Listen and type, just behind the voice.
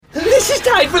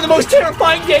just died for the most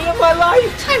terrifying day of my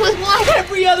life. Tied with what?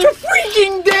 Every other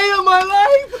freaking day of my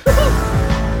life.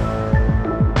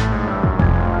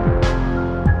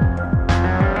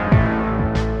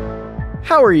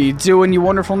 How are you doing, you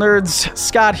wonderful nerds?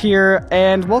 Scott here,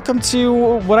 and welcome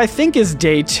to what I think is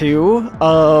day 2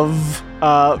 of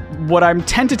what I'm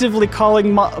tentatively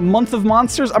calling Month of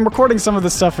Monsters. I'm recording some of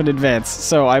this stuff in advance,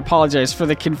 so I apologize for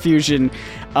the confusion.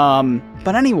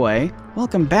 But anyway,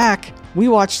 welcome back. We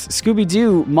watched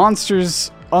Scooby-Doo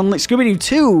Scooby-Doo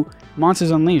 2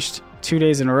 Monsters Unleashed 2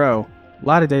 days in a row. A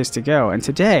lot of days to go, and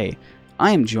today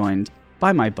I am joined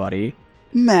by my buddy,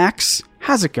 Max.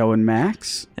 How's it going,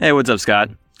 Max? Hey, what's up, Scott?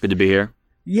 Good to be here.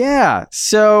 Yeah,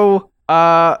 so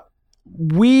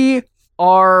we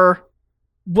are.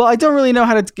 Well, I don't really know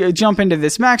how to jump into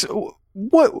this, Max.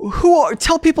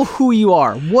 Tell people who you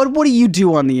are. What do you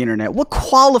do on the internet? What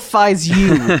qualifies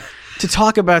you to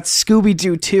talk about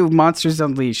Scooby-Doo 2 Monsters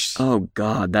Unleashed? Oh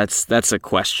God, that's a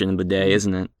question of the day,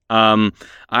 isn't it?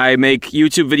 I make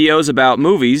YouTube videos about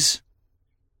movies.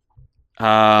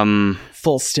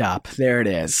 Full stop. There it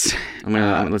is.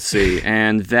 Let's see,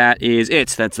 and that is it.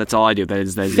 That's all I do. That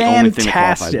is the only thing that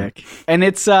qualifies me. Fantastic. And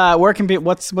it's where can be?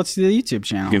 What's the YouTube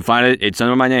channel? You can find it. It's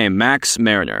under my name, Max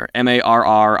Mariner,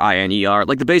 Marriner,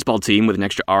 like the baseball team with an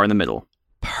extra R in the middle.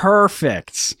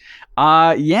 Perfect.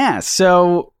 Yeah.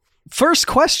 So first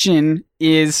question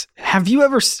is: Have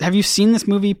you seen this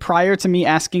movie prior to me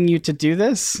asking you to do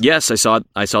this? Yes, I saw it.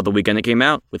 I saw it the weekend it came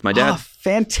out with my dad. Oh,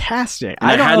 fantastic!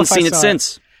 And I hadn't seen it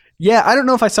since. Yeah, I don't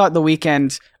know if I saw it the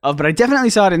weekend of, but I definitely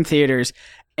saw it in theaters,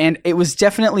 and it was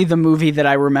definitely the movie that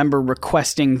I remember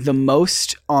requesting the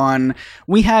most on.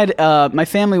 We had my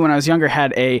family when I was younger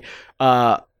had a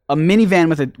minivan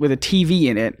with a TV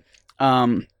in it,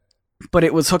 but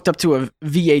it was hooked up to a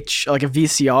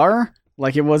VCR.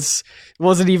 Like it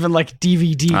wasn't even like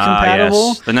DVD compatible.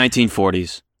 Yes. The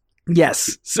 1940s.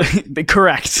 Yes, so,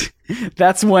 correct.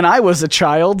 That's when I was a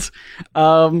child.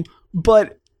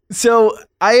 But so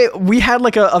we had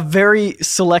like a very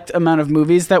select amount of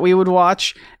movies that we would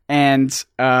watch, and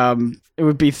it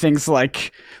would be things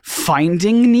like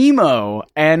Finding Nemo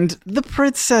and The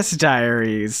Princess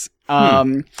Diaries.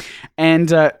 And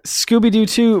Scooby-Doo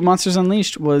 2 Monsters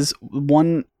Unleashed was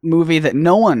one movie that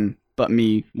no one but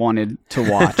me wanted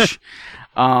to watch.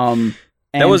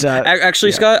 That was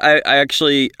actually, yeah. Scott, I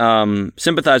actually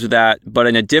sympathize with that, but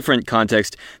in a different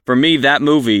context. For me, that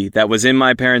movie that was in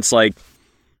my parents'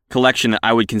 collection that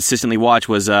I would consistently watch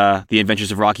was The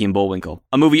Adventures of Rocky and Bullwinkle,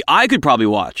 a movie I could probably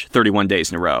watch 31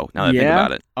 days in a row. Now that I think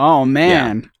about it. Oh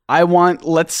man, yeah.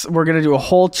 We're gonna do a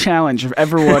whole challenge of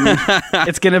everyone.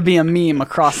 It's gonna be a meme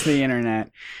across the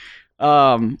internet.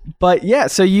 But yeah,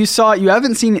 so you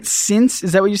haven't seen it since,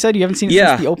 is that what you said? You haven't seen it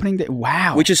since the opening day?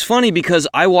 Wow. Which is funny because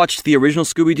I watched the original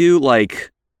Scooby-Doo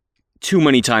too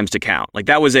many times to count.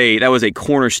 That was a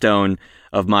cornerstone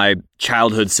of my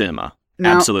childhood cinema.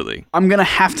 Now, absolutely. I'm going to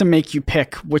have to make you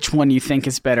pick which one you think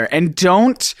is better. And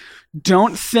don't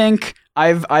think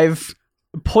I've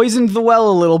poisoned the well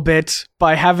a little bit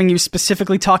by having you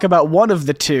specifically talk about one of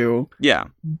the two. Yeah.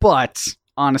 But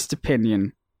honest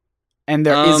opinion. And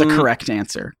there is a correct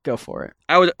answer. Go for it.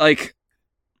 I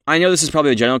know this is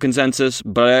probably the general consensus,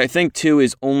 but I think 2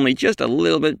 is only just a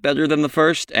little bit better than the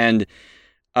first, and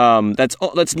that's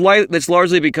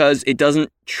largely because it doesn't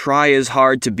try as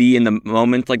hard to be in the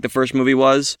moment like the first movie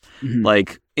was. Mm-hmm.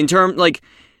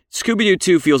 Scooby-Doo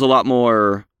 2 feels a lot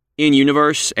more in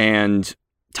universe and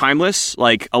timeless.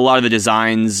 A lot of the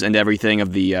designs and everything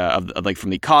of the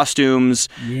from the costumes,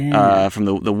 from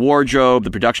the wardrobe,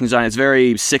 the production design, it's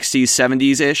very 60s,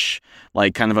 70s ish,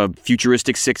 kind of a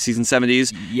futuristic 60s and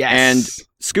 70s. Yes. And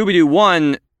Scooby-Doo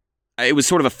 1, it was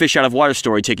sort of a fish out of water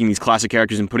story, taking these classic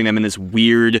characters and putting them in this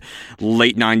weird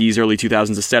late 90s, early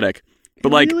 2000s aesthetic.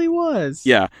 But it really was.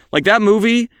 Yeah, that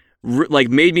movie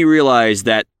made me realize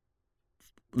that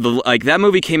that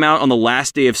movie came out on the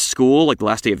last day of school, the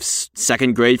last day of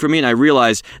second grade for me, and I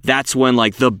realized that's when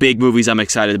the big movies I'm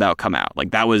excited about come out.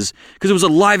 That was because it was a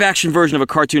live action version of a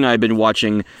cartoon I had been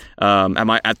watching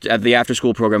at the after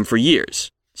school program for years.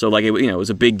 So it was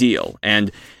a big deal.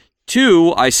 And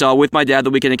 2, I saw with my dad the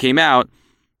weekend it came out.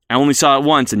 I only saw it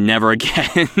once and never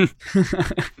again.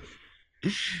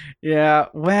 Yeah,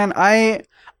 when I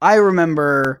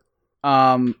remember.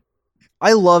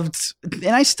 I loved,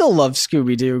 and I still love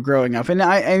Scooby-Doo growing up, and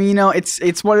I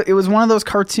it was one of those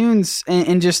cartoons,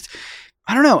 and just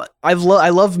I don't know, I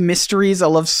love mysteries, I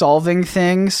love solving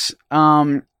things.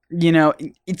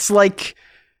 It's like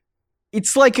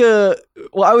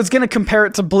I was gonna compare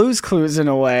it to Blue's Clues in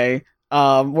a way,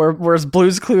 whereas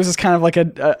Blue's Clues is kind of like a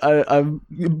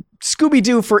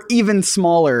Scooby-Doo for even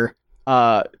smaller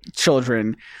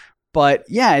children. But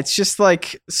yeah, it's just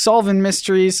like solving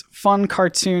mysteries, fun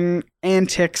cartoon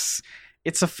antics.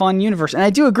 It's a fun universe. And I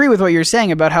do agree with what you're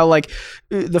saying about how like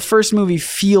the first movie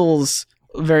feels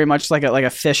very much like a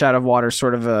fish out of water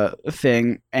sort of a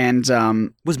thing. And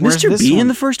was Mr. Bean in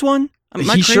the first one?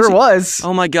 He sure was.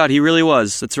 Oh my God, he really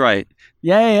was. That's right.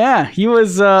 Yeah. He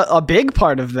was a big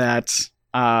part of that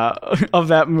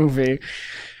movie.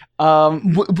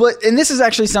 And this is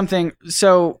actually something.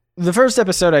 So the first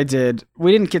episode I did,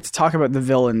 we didn't get to talk about the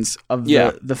villains of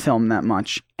the film that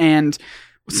much. And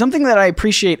something that I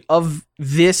appreciate of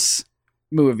this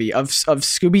movie, of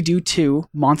Scooby-Doo 2,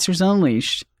 Monsters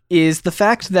Unleashed, is the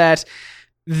fact that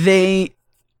they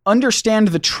understand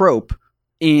the trope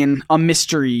in a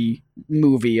mystery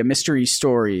movie, a mystery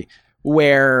story,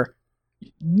 where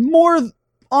more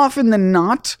often than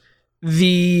not,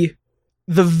 the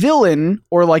villain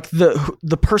or like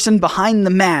the person behind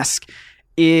the mask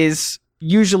is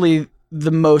usually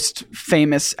the most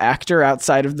famous actor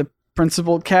outside of the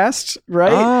principal cast,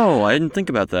 right? Oh, I didn't think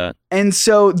about that. And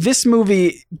so this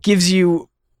movie gives you,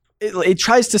 it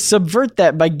tries to subvert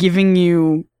that by giving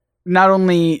you not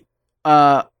only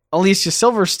Alicia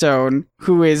Silverstone,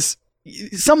 who is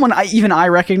someone I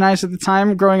recognized at the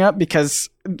time growing up because,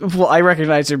 well, I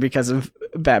recognized her because of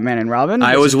Batman and Robin.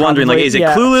 I was wondering, like, is it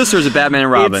Clueless or is it Batman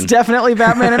and Robin? It's definitely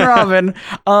Batman and Robin.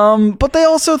 But they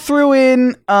also threw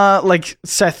in, like,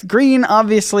 Seth Green,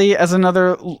 obviously, as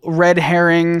another red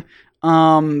herring.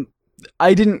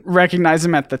 I didn't recognize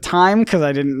him at the time because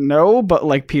I didn't know, but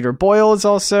like Peter Boyle is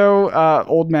also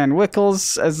Old Man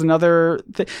Wickles as another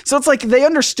thing. So it's like they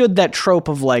understood that trope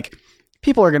of like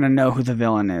people are going to know who the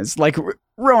villain is. Like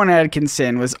Rowan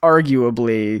Atkinson was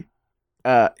arguably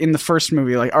in the first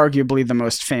movie, like arguably the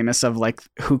most famous of like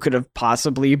who could have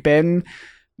possibly been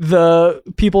the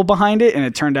people behind it. And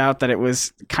it turned out that it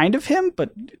was kind of him,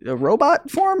 but a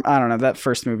robot form. I don't know. That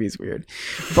first movie is weird,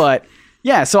 but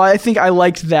yeah, so I think I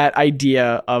liked that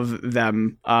idea of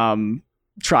them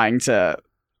trying to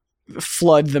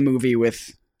flood the movie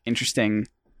with interesting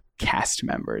cast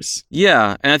members.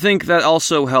 Yeah, and I think that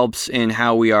also helps in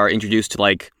how we are introduced to,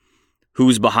 like,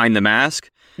 who's behind the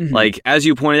mask. Mm-hmm. Like, as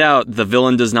you pointed out, the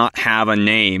villain does not have a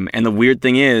name, and the weird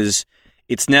thing is,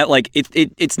 it's not like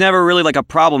it's never really like a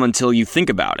problem until you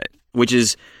think about it, which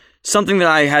is something that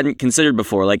I hadn't considered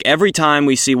before. Like every time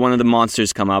we see one of the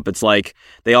monsters come up, it's like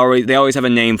they always have a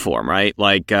name for them, right?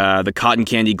 Like the cotton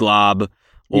candy glob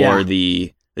or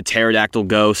the pterodactyl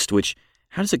ghost. Which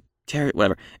how does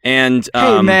whatever? And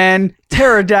hey man,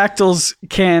 pterodactyls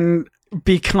can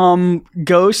become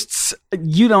ghosts.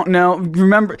 You don't know.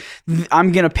 Remember,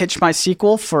 I'm gonna pitch my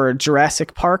sequel for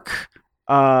Jurassic Park,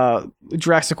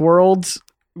 Jurassic World.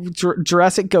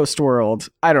 Jurassic Ghost World.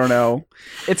 I don't know.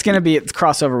 It's gonna be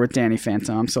crossover with Danny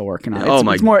Phantom. I'm still working on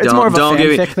it. It's more of a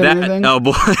fanfic than anything. Oh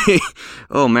boy.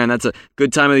 Oh man, that's a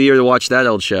good time of the year to watch that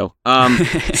old show.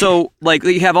 So like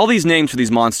you have all these names for these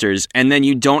monsters, and then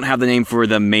you don't have the name for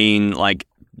the main like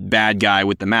bad guy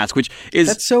with the mask, which is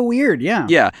that's so weird.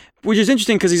 Yeah, which is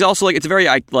interesting because he's also like it's very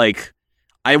like.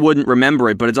 I wouldn't remember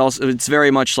it, but it's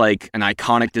very much like an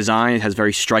iconic design. It has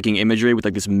very striking imagery with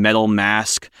like this metal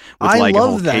mask with like a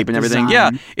whole cape and everything.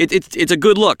 Design. Yeah, it's a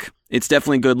good look. It's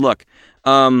definitely a good look.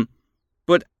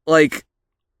 But like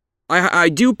I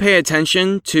do pay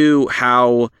attention to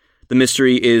how the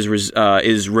mystery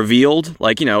is revealed.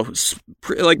 Like, you know,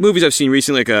 like movies I've seen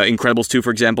recently, like Incredibles 2,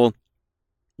 for example.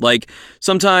 Like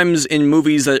sometimes in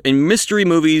mystery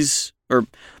movies. Or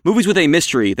movies with a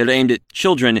mystery that are aimed at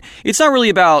children, it's not really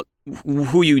about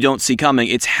who you don't see coming.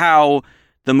 It's how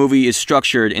the movie is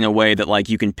structured in a way that, like,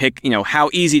 you can pick, you know, how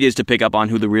easy it is to pick up on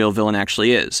who the real villain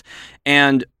actually is.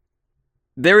 And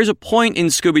there is a point in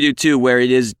Scooby-Doo 2 where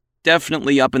it is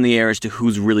definitely up in the air as to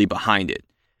who's really behind it.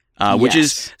 Which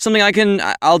is something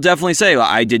I'll definitely say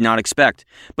I did not expect.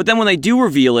 But then when they do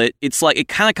reveal it, it's like, it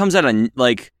kind of comes out of,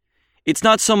 like, it's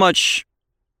not so much...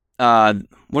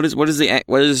 What is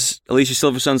Alicia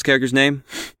Silverstone's character's name?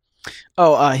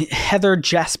 Oh, Heather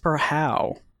Jasper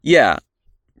Howe. Yeah.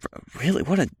 Really?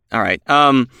 All right.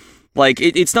 Like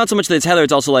it's not so much that it's Heather,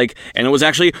 it's also like, and it was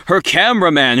actually her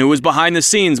cameraman who was behind the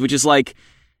scenes, which is like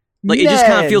it just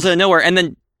kind of feels out of nowhere. And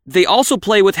then they also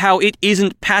play with how it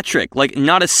isn't Patrick. Like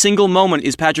not a single moment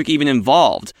is Patrick even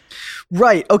involved.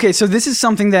 Right. Okay. So this is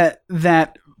something that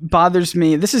bothers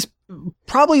me. This is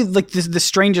probably like the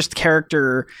strangest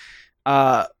character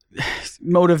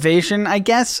motivation, I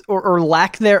guess, or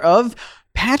lack thereof.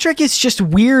 Patrick is just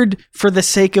weird for the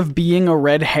sake of being a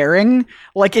red herring.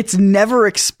 Like it's never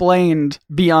explained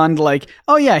beyond like,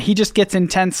 oh yeah, he just gets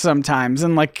intense sometimes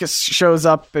and like shows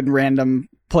up in random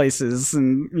places,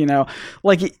 and you know,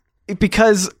 like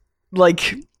because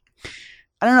like,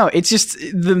 I don't know. It's just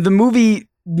the movie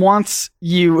wants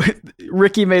you.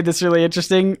 Ricky made this really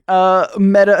interesting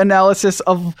meta-analysis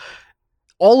of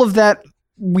all of that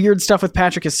weird stuff with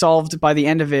Patrick is solved by the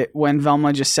end of it when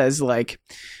Velma just says like,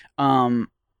 you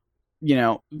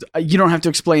know, you don't have to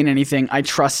explain anything. I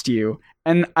trust you.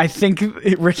 And I think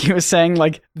Ricky was saying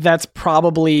like, that's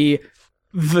probably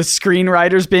the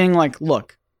screenwriters being like,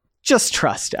 look, just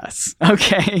trust us.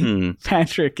 Okay.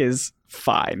 Patrick is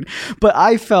fine. But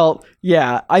I felt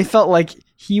like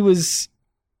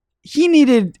he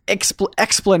needed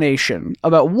explanation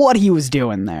about what he was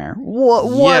doing there.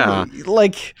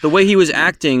 Like the way he was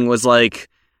acting was like,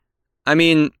 I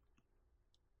mean,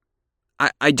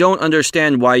 I don't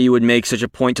understand why you would make such a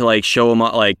point to like show him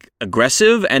like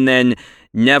aggressive and then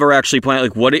never actually point out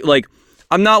like what it like.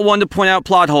 I'm not one to point out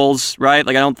plot holes, right?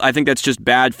 Like I think that's just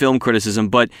bad film criticism.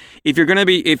 But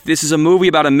if this is a movie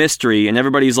about a mystery and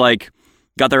everybody's like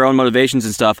got their own motivations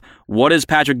and stuff, what is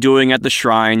Patrick doing at the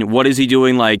shrine? What is he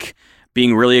doing like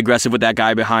being really aggressive with that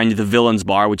guy behind the villain's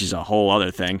bar, which is a whole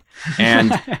other thing.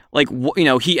 And like, you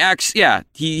know, he acts,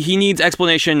 he needs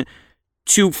explanation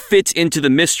to fit into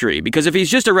the mystery, because if he's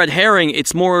just a red herring,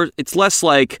 it's less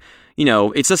like, you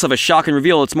know, it's less of a shock and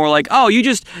reveal. It's more like, oh, you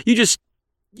just,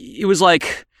 it was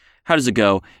like, how does it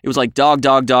go? It was like dog,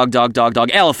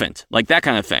 elephant, like that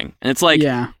kind of thing. And it's like,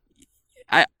 yeah,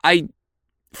 I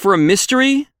for a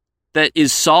mystery that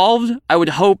is solved, I would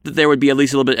hope that there would be at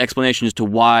least a little bit of explanation as to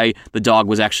why the dog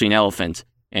was actually an elephant,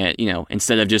 and you know,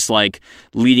 instead of just like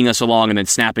leading us along and then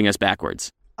snapping us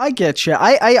backwards. I get you.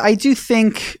 I do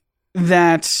think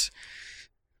that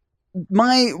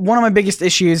one of my biggest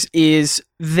issues is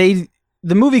the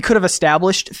movie could have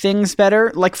established things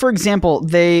better. Like, for example,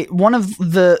 one of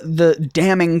the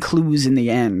damning clues in the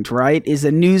end, right, is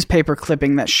a newspaper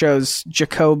clipping that shows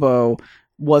Jacobo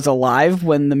was alive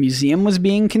when the museum was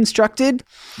being constructed.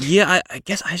 Yeah, I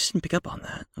guess I just didn't pick up on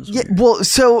that. Yeah, well,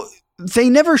 so they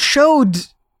never showed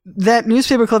that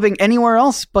newspaper clipping anywhere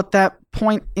else but that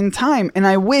point in time. And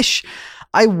I wish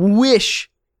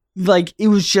like it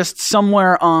was just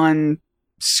somewhere on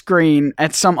screen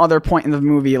at some other point in the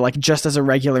movie, like just as a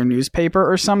regular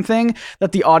newspaper or something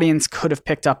that the audience could have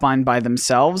picked up on by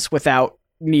themselves without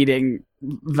needing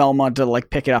Velma to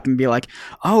like pick it up and be like,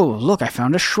 oh, look, I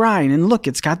found a shrine and look,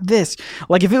 it's got this.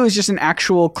 Like if it was just an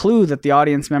actual clue that the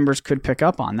audience members could pick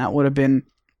up on, that would have been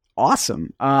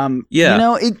awesome. Yeah. You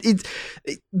know,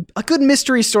 a good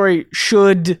mystery story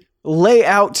should lay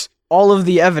out all of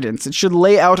the evidence. It should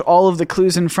lay out all of the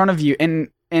clues in front of you and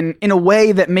in a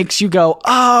way that makes you go,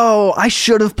 oh, I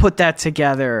should have put that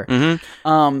together.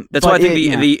 Mm-hmm. That's why I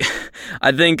think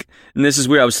I think, and this is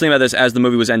weird, I was thinking about this as the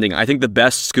movie was ending, I think the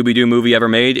best Scooby-Doo movie ever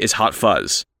made is Hot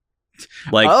Fuzz.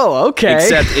 Like, oh, okay.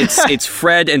 Except it's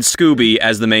Fred and Scooby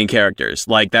as the main characters.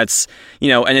 Like that's, you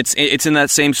know, and it's in that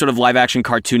same sort of live action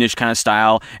cartoonish kind of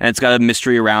style, and it's got a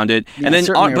mystery around it. Yeah, and then,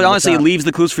 but honestly, it leaves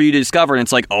the clues for you to discover, and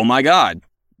it's like, oh my god,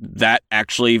 that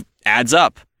actually adds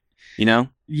up. You know?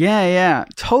 Yeah,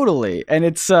 totally. And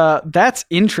it's that's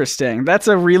interesting. That's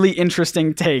a really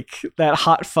interesting take, that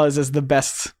Hot Fuzz is the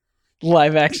best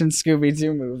live action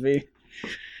Scooby-Doo movie.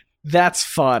 That's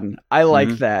fun. I like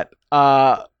that.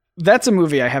 That's a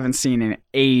movie I haven't seen in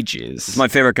ages. It's my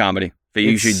favorite comedy. But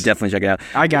you should definitely check it out.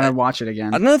 I gotta watch it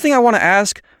again. Another thing I want to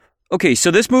ask, okay,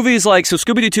 so this movie is like, so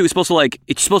Scooby-Doo 2 is supposed to like,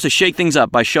 it's supposed to shake things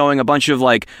up by showing a bunch of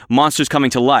like monsters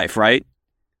coming to life, right?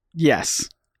 Yes.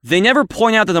 They never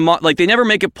point out that they never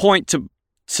make a point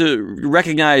to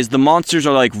recognize the monsters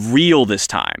are like real this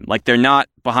time. Like they're not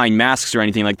behind masks or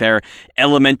anything, like they're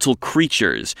elemental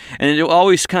creatures. And it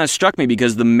always kind of struck me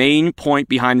because the main point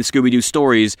behind the Scooby-Doo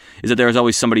stories is that there's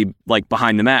always somebody like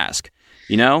behind the mask,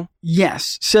 you know?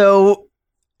 Yes. So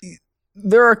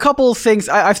there are a couple of things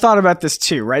I've thought about this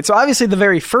too, right? So obviously the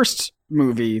very first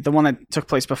movie, the one that took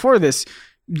place before this,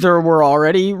 there were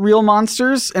already real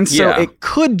monsters. And so it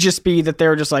could just be that they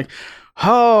were just like,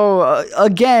 oh,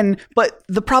 again. But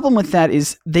the problem with that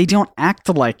is they don't act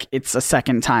like it's a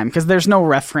second time because there's no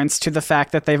reference to the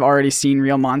fact that they've already seen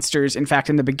real monsters. In fact,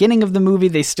 in the beginning of the movie,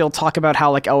 they still talk about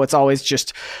how like, oh, it's always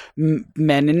just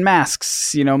men in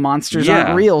masks, you know, monsters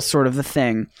aren't real sort of the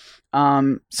thing.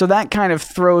 So that kind of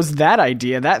throws that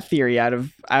idea, that theory out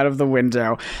of the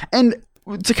window. And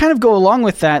to kind of go along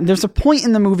with that, there's a point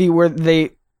in the movie where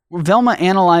Velma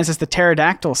analyzes the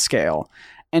pterodactyl scale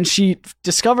and she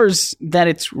discovers that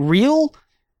it's real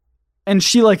and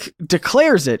she like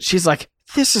declares it. She's like,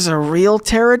 this is a real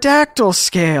pterodactyl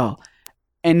scale.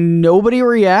 And nobody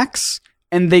reacts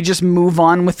and they just move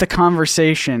on with the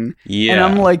conversation. Yeah. And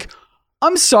I'm like,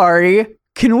 I'm sorry.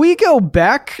 can we go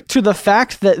back to the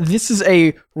fact that this is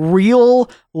a real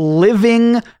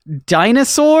living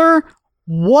dinosaur?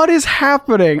 What is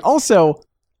happening? Also,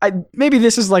 maybe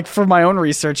this is like for my own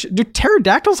research. Do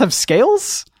pterodactyls have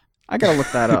scales? I gotta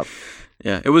look that up.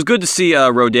 Yeah, it was good to see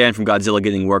Rodan from Godzilla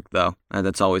getting work, though.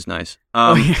 That's always nice.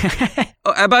 By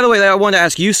the way, I wanted to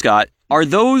ask you, Scott, are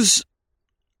those...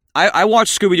 I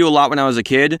watched Scooby-Doo a lot when I was a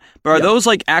kid, but are those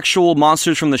like actual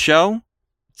monsters from the show?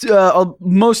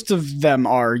 Most of them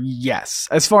are, yes.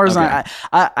 As far as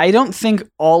I don't think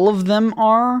all of them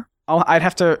are. I'd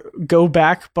have to go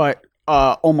back, but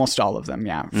almost all of them,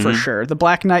 yeah, for sure. The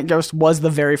Black Knight Ghost was the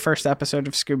very first episode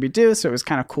of Scooby-Doo, so it was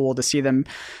kind of cool to see them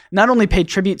not only pay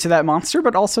tribute to that monster,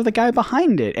 but also the guy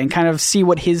behind it, and kind of see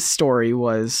what his story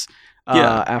was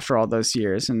after all those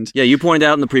years. And yeah, you pointed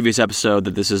out in the previous episode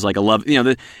that this is like a love. You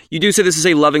know, you do say this is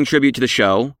a loving tribute to the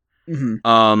show.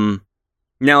 Mm-hmm.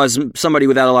 Now, as somebody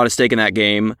without a lot of stake in that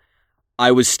game,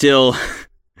 I was still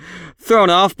thrown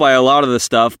off by a lot of the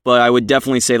stuff, but I would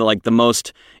definitely say that like the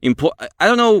most important. I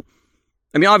don't know.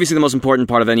 I mean, obviously, the most important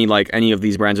part of any of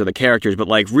these brands are the characters, but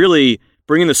like really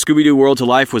bringing the Scooby-Doo world to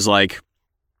life was like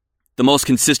the most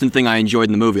consistent thing I enjoyed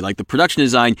in the movie. Like the production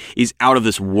design is out of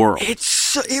this world.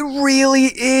 It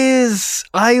really is.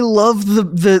 I love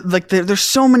there's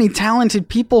so many talented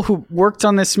people who worked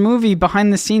on this movie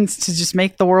behind the scenes to just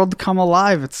make the world come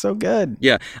alive. It's so good.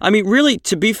 Yeah. I mean, really,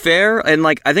 to be fair, and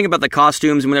like I think about the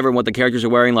costumes and what the characters are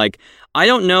wearing, like I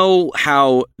don't know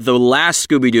how the last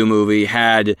Scooby-Doo movie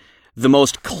had the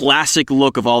most classic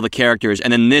look of all the characters,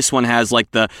 and then this one has like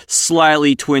the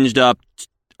slightly twinged up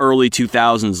early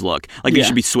 2000s look. Like they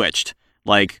should be switched.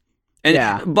 Like,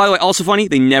 and by the way, also funny,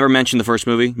 they never mentioned the first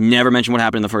movie. Never mentioned what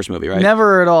happened in the first movie, right?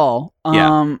 Never at all.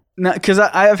 Yeah. Because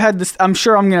I've had this. I'm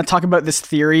sure I'm going to talk about this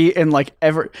theory in like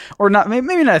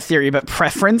maybe not a theory, but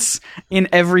preference in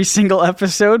every single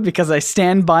episode because I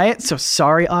stand by it. So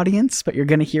sorry, audience, but you're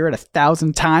going to hear it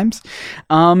 1,000 times.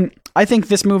 I think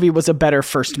this movie was a better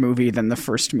first movie than the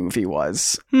first movie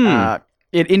was.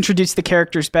 It introduced the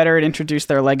characters better. It introduced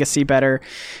their legacy better.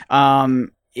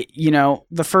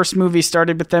 The first movie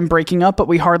started with them breaking up, but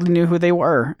we hardly knew who they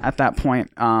were at that point.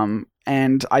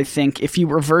 And I think if you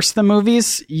reverse the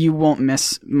movies, you won't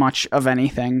miss much of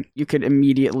anything. You could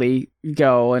immediately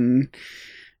go and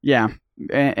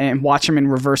watch them in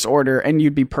reverse order, and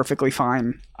you'd be perfectly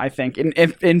fine, I think. And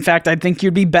in fact, I think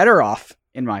you'd be better off,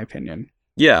 in my opinion.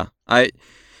 Yeah,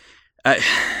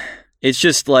 it's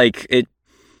just like it.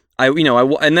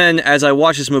 And then as I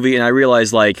watched this movie and I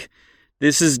realized like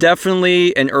this is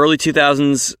definitely an early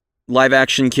 2000s live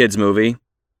action kids movie.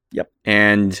 Yep.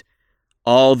 And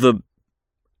all the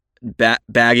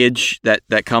baggage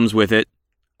that comes with it.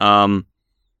 I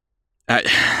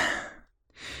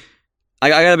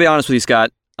gotta be honest with you,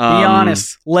 Scott. Be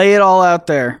honest. Lay it all out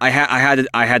there. I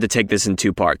had to take this in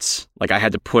two parts. Like I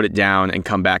had to put it down and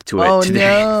come back to it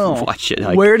today. No. Watch it.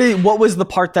 Like, what was the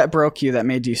part that broke you that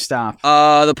made you stop?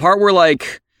 The part where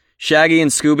like Shaggy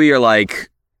and Scooby are like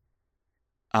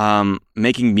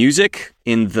making music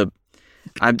in the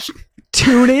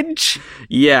tunage.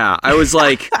 Yeah, I was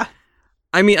like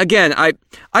I mean, again,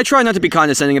 I try not to be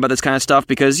condescending about this kind of stuff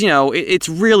because, it's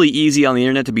really easy on the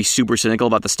internet to be super cynical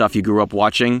about the stuff you grew up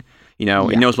watching.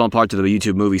 In no small part to the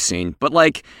YouTube movie scene. But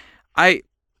like, I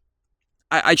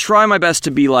try my best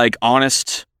to be like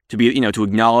honest, to be, to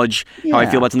acknowledge how I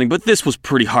feel about something. But this was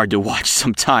pretty hard to watch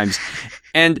sometimes.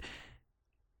 And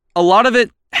a lot of it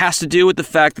has to do with the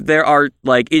fact that there are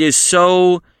like, it is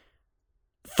so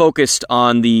focused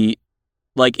on the,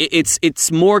 like,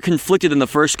 it's more conflicted than the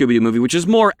first Scooby-Doo movie, which is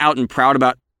more out and proud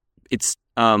about its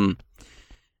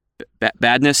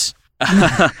badness.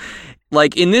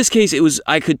 Like in this case, it was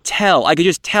I could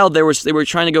just tell they were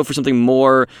trying to go for something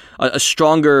more a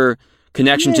stronger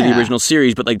connection to the original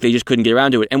series, but like they just couldn't get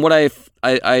around to it. And what I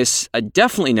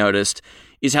definitely noticed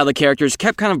is how the characters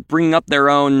kept kind of bringing up their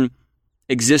own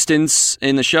existence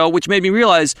in the show, which made me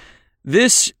realize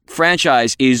this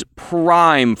franchise is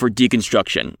prime for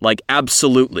deconstruction. Like,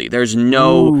 absolutely. There's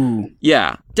no... Ooh,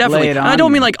 yeah, definitely. And I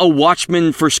don't mean like a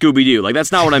Watchmen for Scooby-Doo. Like,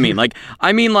 that's not what I mean. Like,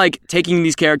 I mean like taking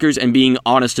these characters and being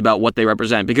honest about what they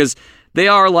represent. Because they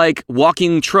are like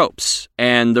walking tropes.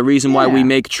 And the reason why we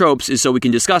make tropes is so we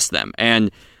can discuss them. And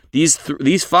these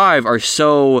five are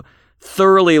so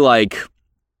thoroughly like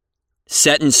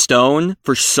set in stone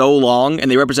for so long.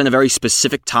 And they represent a very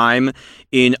specific time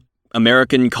in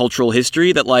American cultural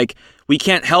history that like we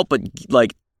can't help but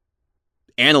like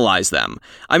analyze them.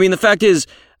 I mean, the fact is,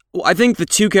 I think the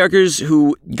two characters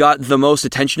who got the most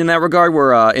attention in that regard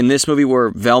were in this movie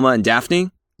were Velma and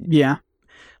Daphne. Yeah.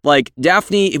 like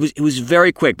Daphne, it was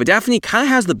very quick, but Daphne kind of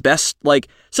has the best, like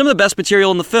some of the best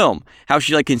material in the film. How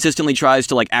she like consistently tries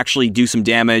to like actually do some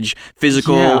damage,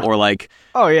 physical or like,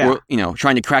 or,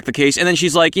 trying to crack the case, and then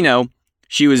she's like,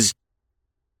 she was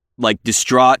like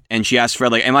distraught, and she asked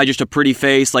Fred like, "Am I just a pretty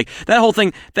face?" Like that whole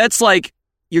thing. That's like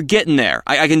you're getting there.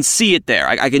 I can see it there.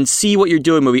 I can see what you're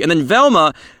doing, movie. And then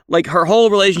Velma, like her whole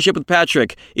relationship with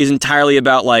Patrick is entirely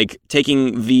about like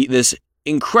taking this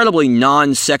incredibly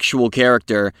non-sexual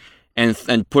character and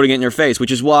putting it in her face,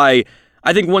 which is why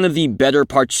I think one of the better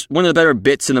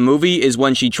bits in the movie is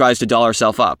when she tries to doll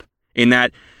herself up in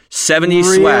that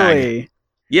 70s swag.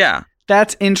 Yeah.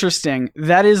 That's interesting.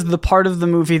 That is the part of the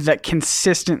movie that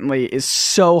consistently is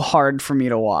so hard for me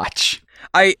to watch.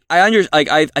 I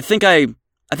think I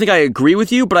agree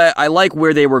with you, but I like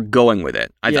where they were going with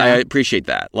it. I appreciate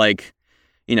that. Like,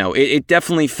 it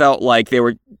definitely felt like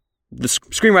the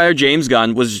screenwriter, James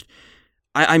Gunn, was,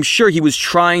 I'm sure he was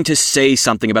trying to say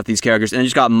something about these characters and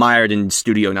just got mired in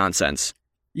studio nonsense.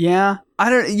 Yeah.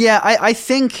 I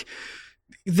think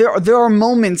there are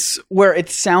moments where it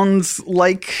sounds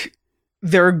like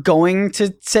they're going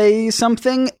to say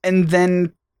something and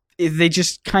then they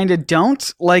just kind of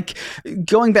don't. Like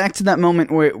going back to that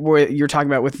moment where you're talking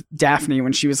about with Daphne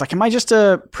when she was like, "Am I just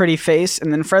a pretty face?"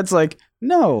 And then Fred's like,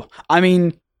 "No, I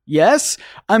mean, yes.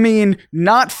 I mean,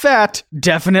 not fat.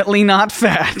 Definitely not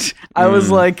fat." I was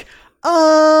like,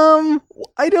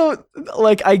 I don't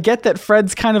like. I get that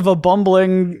Fred's kind of a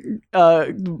bumbling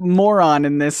moron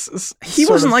in this. He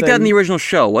wasn't like that in the original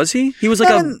show, was he? He was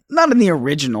like not in the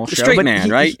original show, straight man,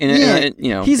 right?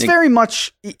 He's very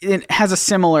much. It has a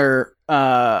similar,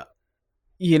 a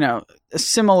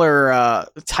similar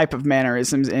type of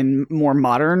mannerisms in more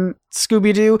modern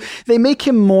Scooby-Doo. They make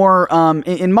him more.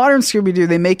 In modern Scooby-Doo,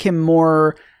 they make him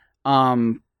more.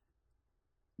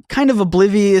 Kind of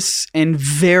oblivious and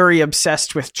very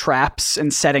obsessed with traps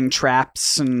and setting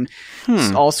traps and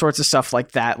all sorts of stuff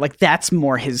like that. Like that's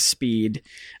more his speed.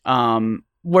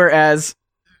 Whereas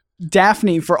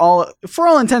Daphne, for all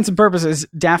intents and purposes,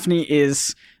 Daphne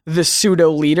is the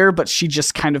pseudo leader, but she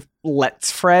just kind of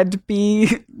lets Fred be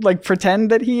like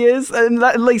pretend that he is. And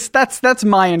at least that's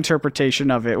my interpretation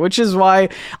of it, which is why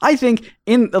I think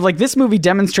in like this movie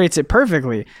demonstrates it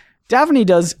perfectly. Daphne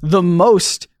does the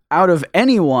most out of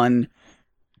anyone,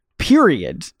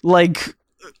 period. Like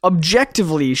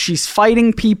objectively, she's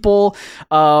fighting people.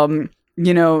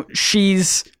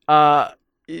 She's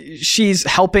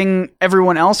helping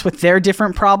everyone else with their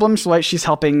different problems. Like she's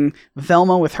helping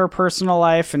Velma with her personal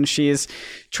life, and she's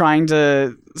trying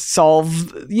to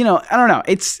solve. I don't know.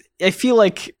 I feel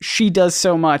like she does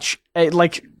so much.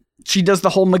 Like she does the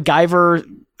whole MacGyver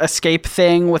escape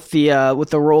thing with the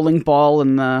rolling ball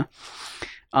and the.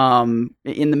 In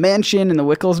the mansion, in the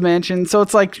Wickles mansion. So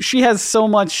it's like she has so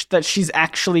much that she's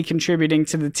actually contributing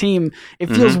to the team. It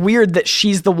feels weird that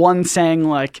she's the one saying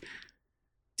like,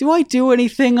 "Do I do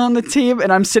anything on the team?"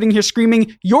 And I'm sitting here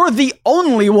screaming, "You're the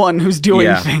only one who's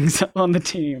doing things on the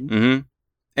team." Mm-hmm.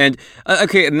 And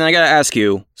okay, and then I gotta ask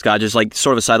you, Scott, just like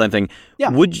sort of a sideline thing. Yeah.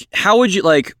 How would you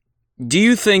like? Do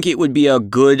you think it would be a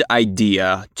good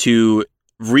idea to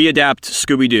readapt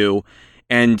Scooby-Doo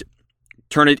and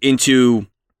turn it into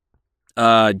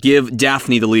give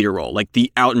Daphne the leader role, like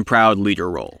the out and proud leader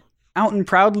role? Out and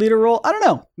proud leader role? I don't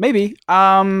know. Maybe.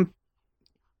 Yeah,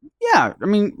 I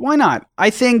mean, why not?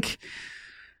 I think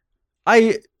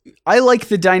I like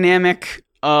the dynamic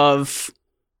of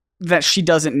that she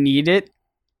doesn't need it.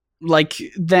 Like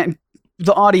that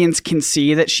the audience can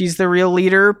see that she's the real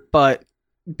leader, but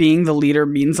being the leader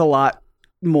means a lot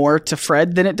more to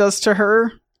Fred than it does to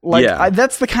her. Like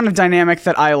that's the kind of dynamic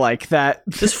that I like. That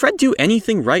does Fred do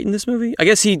anything right in this movie? I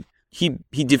guess he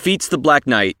defeats the Black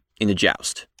Knight in a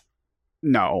joust.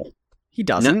 No, he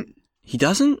doesn't. No, he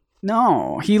doesn't.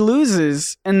 No, he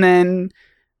loses, and then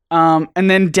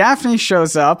Daphne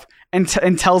shows up and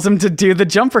tells him to do the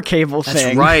jumper cable thing.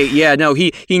 That's right. Yeah. No,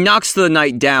 he knocks the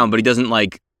knight down, but he doesn't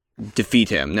like defeat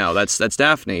him. No, that's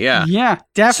Daphne. Yeah. Yeah.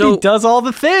 Daphne does all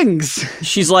the things.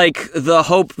 She's like the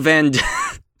Hope Van.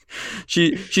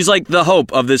 She's like the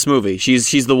Hope of this movie.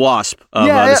 She's the Wasp of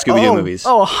the Scooby-Doo movies.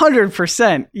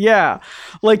 100%. Yeah.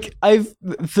 Like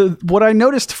what I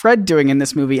noticed Fred doing in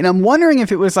this movie, and I'm wondering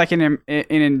if it was like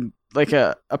in like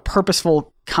a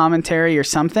purposeful commentary or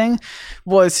something,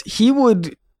 was he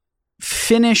would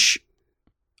finish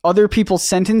other people's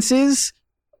sentences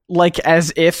like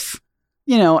as if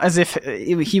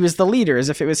he was the leader, as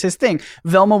if it was his thing.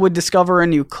 Velma would discover a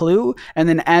new clue, and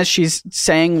then as she's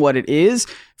saying what it is,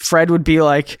 Fred would be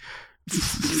like,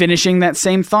 finishing that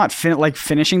same thought,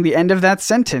 finishing the end of that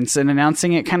sentence and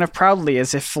announcing it kind of proudly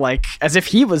as if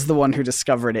he was the one who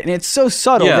discovered it. And it's so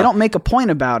subtle. Yeah. They don't make a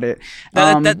point about it.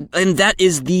 And that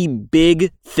is the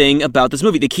big thing about this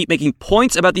movie. They keep making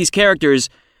points about these characters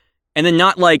and then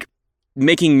not like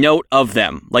making note of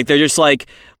them. Like they're just like,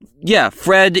 yeah,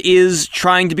 Fred is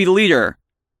trying to be the leader.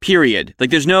 Period. Like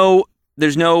there's no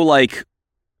like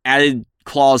added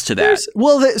clause to that.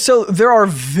 So there are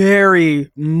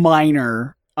very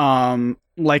minor,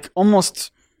 like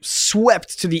almost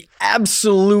swept to the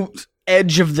absolute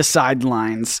edge of the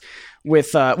sidelines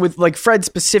with like Fred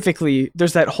specifically.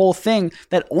 There's that whole thing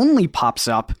that only pops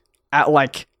up at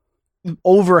like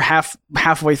over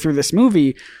halfway through this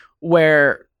movie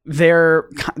where they're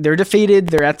defeated.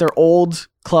 They're at their old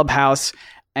clubhouse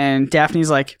and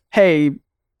Daphne's like, hey,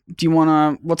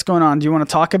 what's going on? Do you want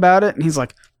to talk about it? And he's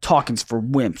like, talking's for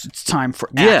wimps. It's time for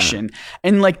action. Yeah.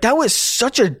 And like, that was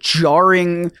such a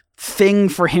jarring thing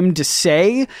for him to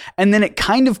say. And then it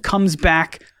kind of comes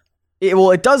back.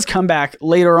 It does come back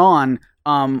later on,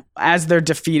 as they're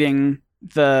defeating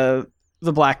the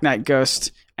Black Knight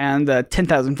Ghost and the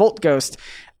 10,000 volt ghost.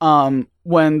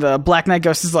 When the Black Knight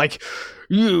Ghost is like,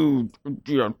 you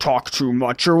talk too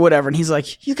much or whatever. And he's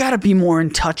like, you gotta be more in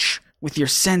touch with your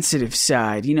sensitive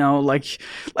side, like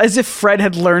as if Fred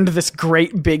had learned this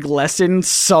great big lesson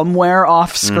somewhere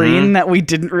off screen that we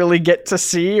didn't really get to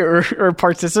see or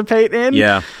participate in.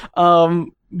 Yeah.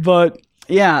 But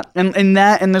yeah, and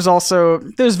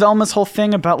there's Velma's whole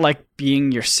thing about like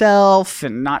being yourself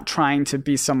and not trying to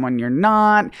be someone you're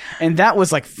not. And that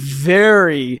was like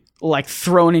very like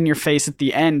thrown in your face at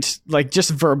the end, like just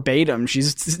verbatim.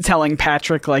 She's telling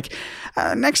Patrick like,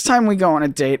 next time we go on a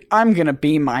date, I'm going to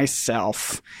be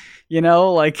myself,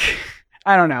 like,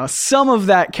 I don't know. Some of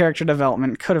that character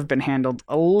development could have been handled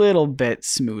a little bit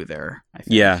smoother, I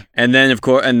think. Yeah. And then of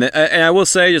course, and I will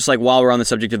say just like while we're on the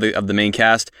subject of the main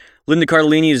cast, Linda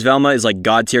Cardellini as Velma is like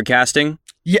god tier casting.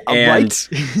 Yeah. And right.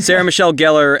 Sarah Michelle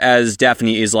Gellar as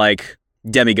Daphne is like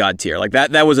demigod tier. Like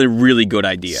that was a really good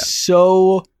idea.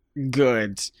 So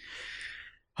good.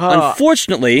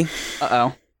 Unfortunately,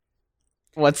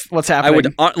 what's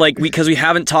happening? I would because we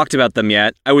haven't talked about them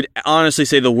yet. I would honestly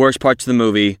say the worst parts of the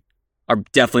movie are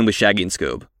definitely with Shaggy and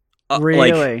Scoob.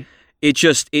 Really? Like, it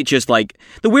just like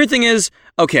the weird thing is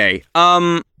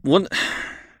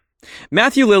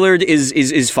Matthew Lillard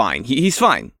is fine. He's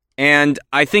fine, and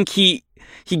I think he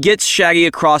gets Shaggy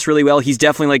across really well. He's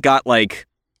definitely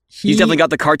he's definitely got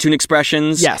the cartoon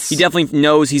expressions. Yes. He definitely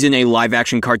knows he's in a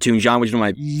live-action cartoon genre, which is one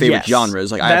of my favorite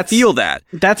genres. Like, I feel that.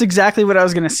 That's exactly what I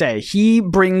was going to say. He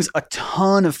brings a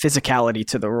ton of physicality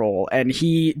to the role, and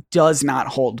he does not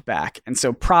hold back. And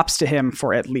so props to him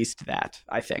for at least that,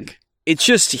 I think. It's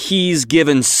just he's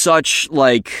given such,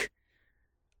 like...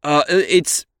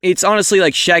 It's honestly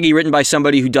like Shaggy written by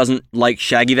somebody who doesn't like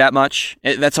Shaggy that much.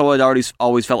 That's how it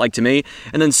always felt like to me.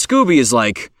 And then Scooby is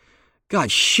like... God,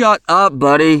 shut up,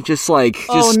 buddy.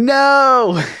 Oh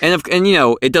no! And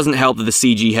it doesn't help that the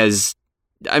CG has.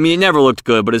 I mean, it never looked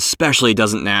good, but especially it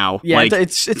doesn't now. Yeah,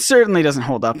 it certainly doesn't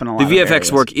hold up in a lot. The of VFX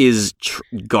areas. work is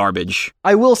garbage.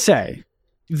 I will say,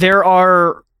 there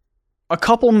are a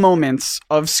couple moments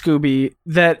of Scooby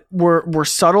that were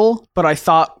subtle, but I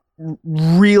thought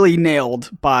really nailed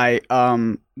by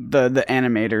the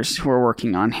animators who are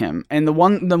working on him. And the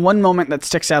one moment that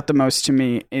sticks out the most to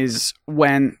me is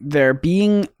when they're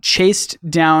being chased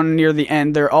down near the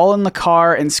end. They're all in the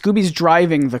car and Scooby's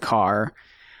driving the car.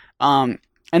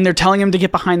 And they're telling him to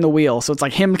get behind the wheel. So it's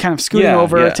like him kind of scooting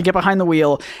over to get behind the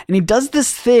wheel. And he does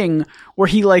this thing where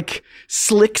he like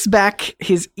slicks back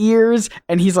his ears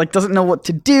and he's like doesn't know what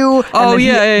to do. Oh, and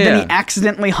then he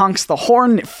accidentally honks the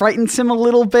horn. It frightens him a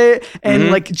little bit.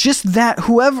 And like just that,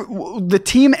 the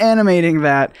team animating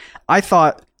that, I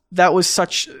thought that was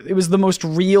it was the most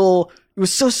real. It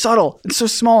was so subtle and so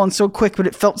small and so quick, but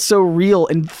it felt so real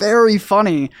and very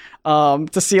funny to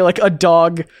see like a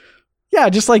dog. Yeah,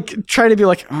 just like try to be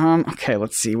like, okay,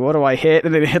 let's see, what do I hit?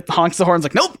 And then it honks the horns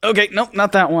like, nope,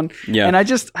 not that one. Yeah. And I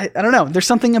don't know. There's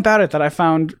something about it that I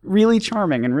found really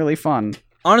charming and really fun.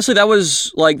 Honestly, that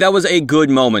was a good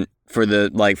moment for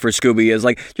Scooby. Is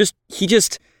like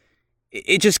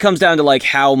it just comes down to like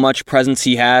how much presence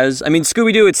he has. I mean,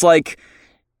 Scooby-Doo, it's like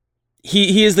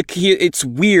it's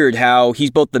weird how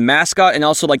he's both the mascot and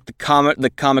also like the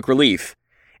comic relief.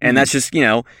 And that's just,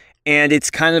 and it's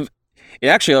kind of. It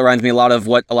actually reminds me a lot of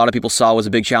what a lot of people saw was a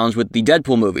big challenge with the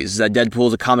Deadpool movies, is that Deadpool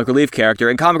is a comic relief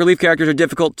character, and comic relief characters are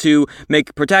difficult to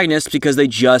make protagonists because they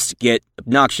just get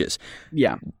obnoxious.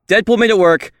 Yeah. Deadpool made it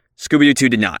work, Scooby-Doo 2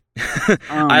 did not.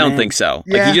 I don't think so.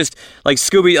 Yeah. Like, he just, like,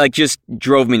 Scooby, like, just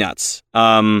drove me nuts.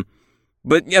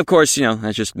 But of course,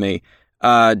 that's just me.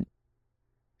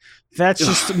 That's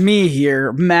just me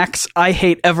here, Max. I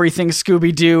hate everything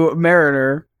Scooby-Doo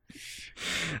Mariner.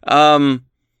 I'm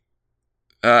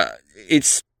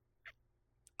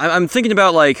thinking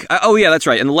about that's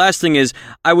right. And the last thing is,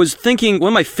 I was thinking one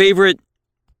of my favorite.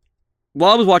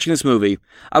 While I was watching this movie,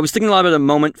 I was thinking a lot about a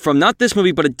moment from not this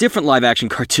movie, but a different live-action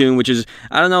cartoon, which is,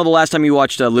 I don't know, the last time you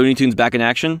watched Looney Tunes Back in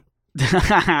Action?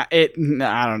 I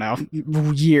don't know.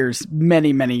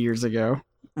 Many, many years ago.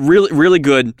 Really, really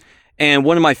good. And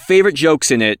one of my favorite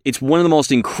jokes in it, it's one of the most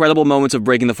incredible moments of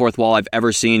breaking the fourth wall I've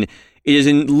ever seen. It is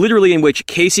literally in which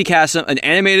Casey Kasem, an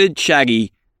animated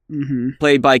Shaggy,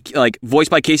 played by,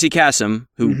 voiced by Casey Kasem,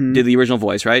 who did the original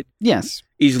voice, right? Yes.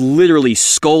 He's literally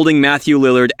scolding Matthew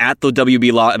Lillard at the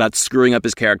WB lot about screwing up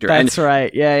his character. That's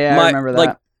right. Yeah, I remember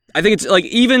that. I think it's,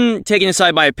 even taking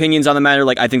aside my opinions on the matter,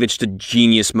 I think it's just a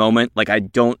genius moment. I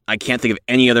can't think of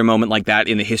any other moment like that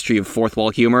in the history of fourth wall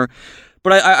humor.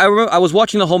 But I remember I was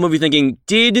watching the whole movie thinking,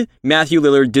 did Matthew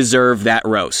Lillard deserve that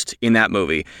roast in that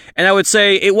movie? And I would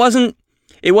say it wasn't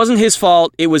his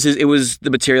fault. It was the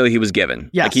material he was given.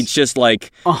 Yes. He's just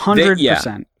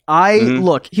 100%.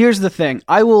 Look, here's the thing.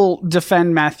 I will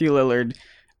defend Matthew Lillard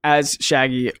as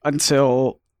Shaggy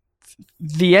until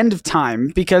the end of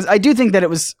time, because I do think that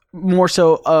it was more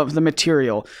so of the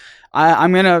material.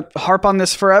 I'm going to harp on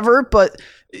this forever, but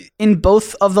in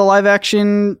both of the live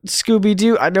action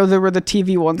Scooby-Doo, I know there were the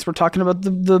TV ones. We're talking about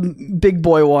the big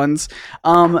boy ones.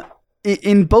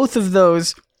 In both of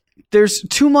those, there's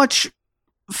too much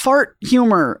fart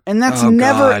humor, and that's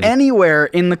never anywhere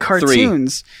in the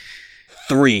cartoons.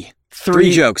 Three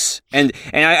jokes, and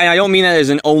I don't mean that as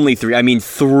an only three. I mean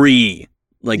 3.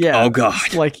 Oh god.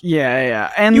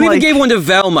 Yeah. And you even gave one to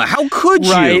Velma. How could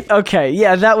you? Right. Okay.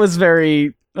 Yeah, that was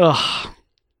very.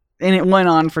 And it went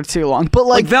on for too long.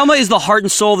 But Velma is the heart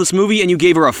and soul of this movie, and you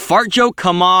gave her a fart joke.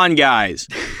 Come on, guys.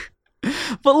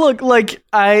 But look,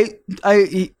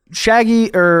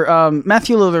 Shaggy or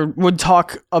Matthew Lillard would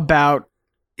talk about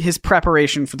his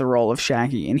preparation for the role of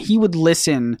Shaggy, and he would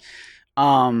listen.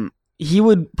 He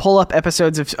would pull up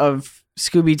episodes of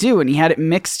Scooby-Doo, and he had it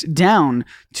mixed down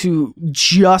to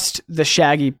just the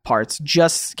Shaggy parts,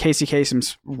 just Casey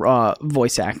Kasem's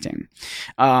voice acting.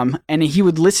 And he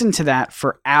would listen to that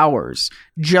for hours,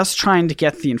 just trying to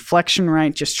get the inflection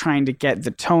right, just trying to get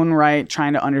the tone right,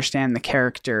 trying to understand the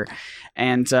character.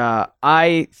 And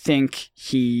I think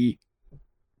he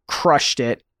crushed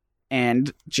it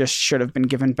and just should have been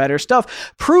given better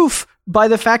stuff. Proof by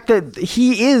the fact that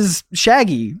he is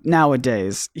Shaggy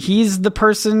nowadays. He's the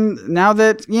person now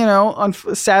that,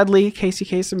 sadly, Casey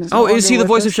Kasem is no longer is he the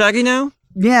voice us. of Shaggy now?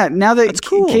 Yeah, now that That's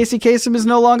cool. Casey Kasem is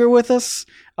no longer with us,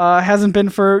 hasn't been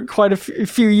for quite a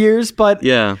few years, but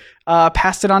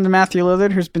passed it on to Matthew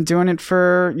Lillard, who's been doing it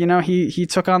for, he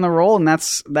took on the role, and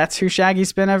that's who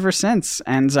Shaggy's been ever since.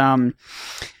 And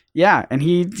and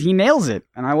he nails it,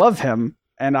 and I love him.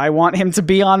 And I want him to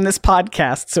be on this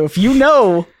podcast. So if you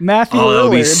know Matthew Lillard, that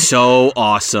would be so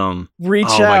awesome. Reach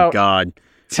out. Oh my god.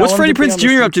 What's Freddie Prinze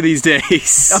Jr. up to these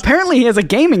days? Apparently he has a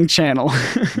gaming channel.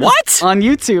 What? On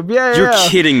YouTube. Yeah. You're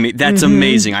kidding me. That's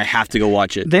amazing. I have to go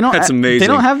watch it. That's amazing. They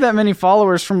don't have that many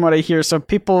followers from what I hear. So a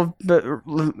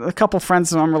couple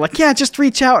friends of mine were like, yeah, just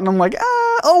reach out. And I'm like,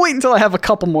 I'll wait until I have a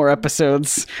couple more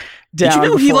episodes down. Did you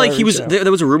know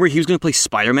there was a rumor he was going to play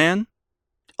Spider-Man?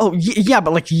 Oh yeah,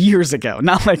 but years ago,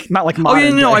 not like modern. Oh yeah,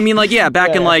 no, day. I mean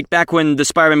back when the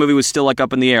Spider-Man movie was still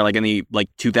up in the air, in the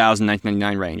 2000,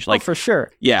 1999 range. For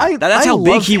sure. Yeah, that's how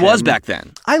big he was back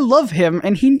then. I love him,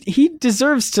 and he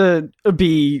deserves to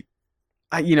be,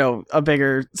 a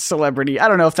bigger celebrity. I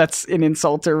don't know if that's an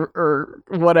insult or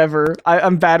whatever.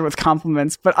 I'm bad with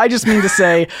compliments, but I just mean to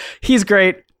say he's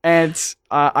great, and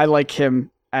I like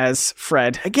him as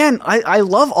Fred. Again, I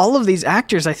love all of these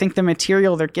actors. I think the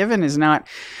material they're given is not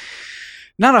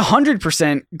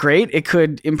 100% great. It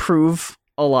could improve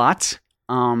a lot.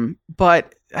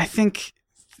 But I think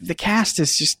the cast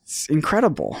is just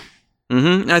incredible.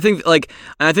 Mm-hmm. And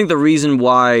I think the reason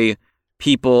why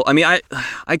people,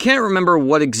 I can't remember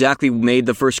what exactly made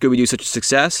the first Scooby-Doo such a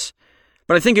success,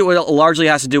 but I think it largely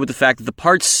has to do with the fact that the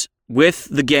parts with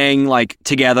the gang,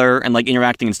 together and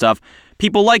interacting and stuff,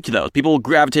 people liked those. People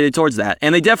gravitated towards that.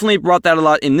 And they definitely brought that a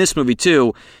lot in this movie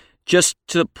too, just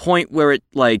to the point where it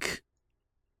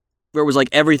was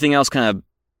everything else kind of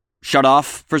shut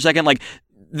off for a second.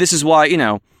 This is why,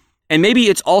 and maybe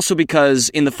it's also because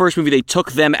in the first movie they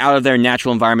took them out of their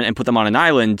natural environment and put them on an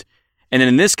island. And then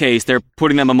in this case, they're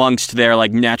putting them amongst their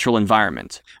natural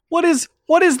environment. What is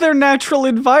their natural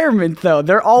environment though?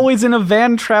 They're always in a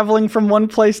van traveling from one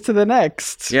place to the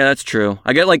next. Yeah, that's true.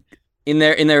 I get in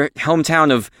their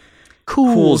hometown of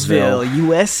Coolsville,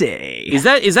 USA. Is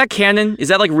that canon? Is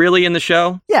that like really in the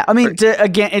show? Yeah, I mean,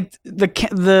 again,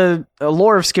 the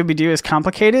lore of Scooby-Doo is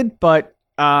complicated, but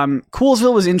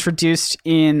Coolsville was introduced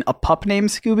in A Pup Named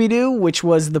Scooby-Doo, which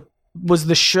was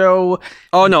the show.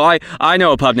 Oh no, I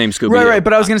know a pup named Scooby-Doo. Right.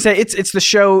 But I was gonna say it's the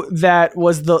show that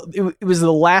was it was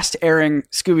the last airing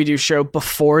Scooby-Doo show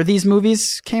before these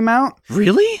movies came out.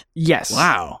 Really? Yes.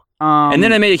 Wow. And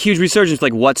then I made a huge resurgence,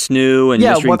 like What's New and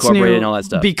Mystery Incorporated and all that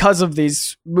stuff. Because of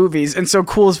these movies. And so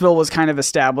Coolsville was kind of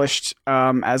established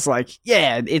as like,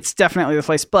 yeah, it's definitely the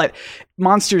place. But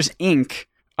Monsters, Inc.,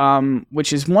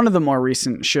 which is one of the more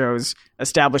recent shows,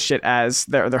 established it as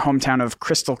their hometown of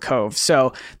Crystal Cove.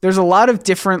 So there's a lot of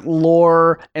different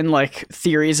lore and like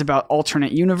theories about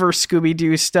alternate universe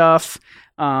Scooby-Doo stuff,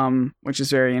 which is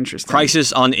very interesting.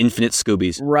 Crisis on Infinite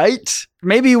Scoobies. Right?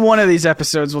 Maybe one of these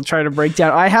episodes we'll try to break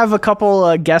down. I have a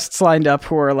couple guests lined up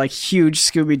who are like huge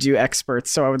Scooby-Doo experts,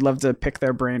 so I would love to pick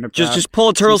their brain about. Just pull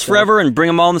a Turtles Forever and bring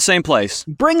them all in the same place.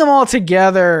 Bring them all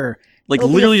together. Like It'll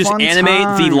literally be a just fun animate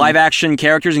time. the live action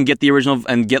characters and get the original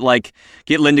and get Linda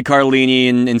Cardellini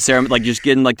and Sarah, like just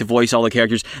getting like to voice all the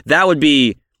characters. That would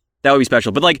be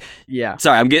special. But like, yeah.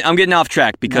 Sorry, I'm getting off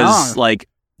track because like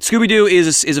Scooby-Doo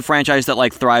is a franchise that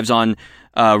like thrives on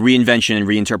reinvention and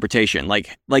reinterpretation.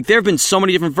 Like there have been so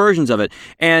many different versions of it,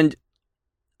 and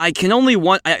I can only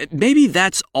maybe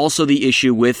that's also the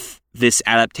issue with this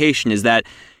adaptation is that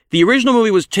the original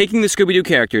movie was taking the Scooby-Doo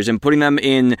characters and putting them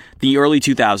in the early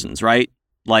 2000s, right?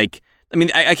 Like, I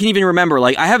mean, I can even remember,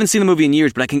 like, I haven't seen the movie in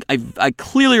years, but I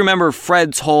clearly remember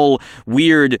Fred's whole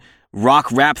weird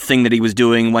rock rap thing that he was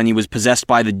doing when he was possessed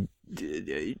by the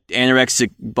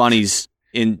anorexic bunnies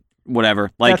in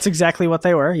whatever. Like, that's exactly what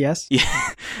they were. Yes.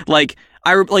 Yeah.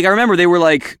 I remember they were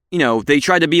like, you know, they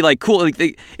tried to be like cool.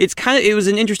 Like it was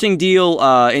an interesting deal.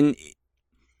 And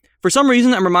for some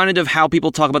reason, I'm reminded of how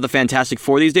people talk about the Fantastic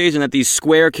Four these days, and that these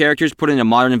square characters put in a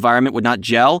modern environment would not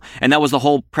gel. And that was the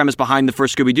whole premise behind the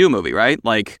first Scooby-Doo movie, right?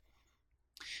 Like,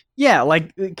 yeah,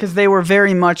 like because they were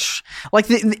very much like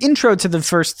the intro to the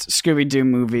first Scooby-Doo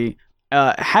movie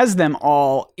has them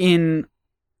all in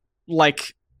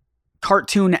like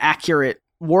cartoon accurate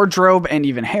wardrobe and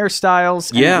even hairstyles.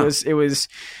 And yeah, it was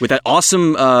with that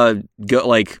awesome I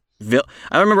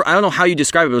don't know how you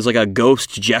describe it. It was like a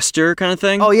ghost jester kind of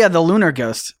thing. Oh yeah, the Lunar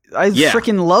Ghost. I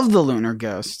freaking love the Lunar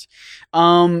Ghost.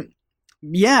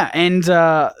 Yeah, and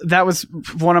that was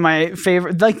one of my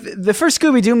favorite. Like the first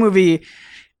Scooby-Doo movie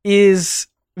is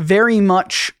very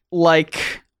much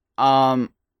like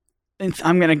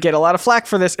I'm going to get a lot of flack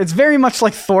for this. It's very much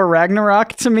like Thor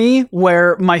Ragnarok to me,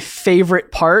 where my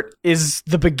favorite part is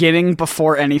the beginning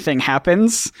before anything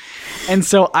happens. And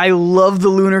so I love the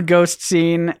Lunar Ghost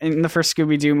scene in the first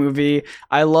Scooby-Doo movie.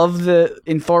 I love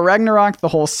in Thor Ragnarok, the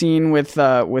whole scene with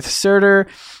Surtur.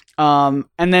 And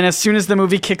then as soon as the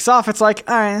movie kicks off, it's like,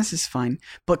 all right, this is fine.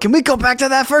 But can we go back to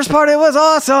that first part? It was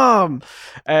awesome.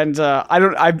 And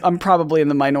I'm probably in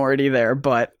the minority there,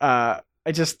 but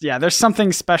there's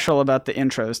something special about the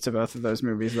intros to both of those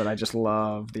movies that I just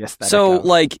love the aesthetic of.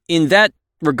 Like, in that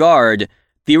regard,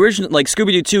 the original, like,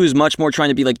 Scooby-Doo 2 is much more trying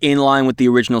to be, like, in line with the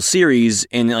original series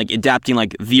and, like, adapting,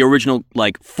 like, the original,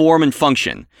 like, form and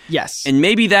function. Yes. And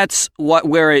maybe that's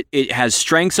where it has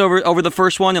strengths over the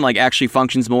first one and, like, actually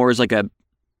functions more as, like,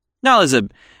 not as a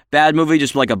bad movie,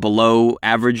 just like a below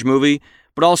average movie,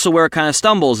 but also where it kind of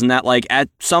stumbles in that, like, at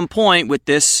some point with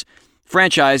this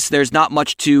franchise, there's not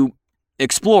much to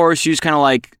explore, so you just kind of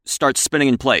like start spinning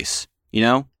in place, you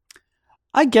know?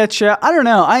 I get you. I don't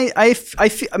know. I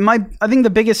think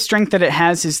the biggest strength that it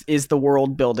has is the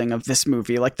world building of this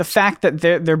movie. Like the fact that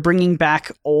they're bringing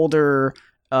back older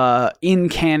in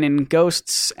canon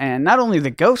ghosts, and not only the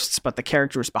ghosts but the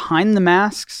characters behind the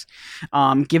masks,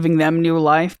 giving them new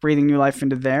life, breathing new life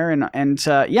into there, and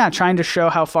trying to show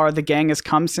how far the gang has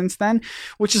come since then,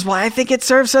 which is why I think it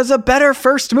serves as a better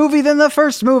first movie than the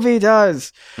first movie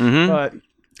does. Mm-hmm. But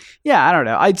yeah, I don't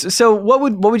know. So what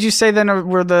would you say then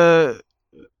were the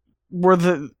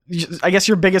I guess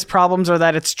your biggest problems are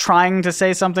that it's trying to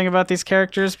say something about these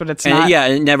characters, but it's not. Yeah,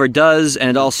 it never does,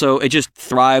 and it just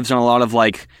thrives on a lot of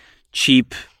like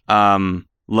cheap,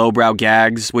 lowbrow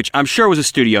gags, which I'm sure was a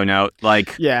studio note.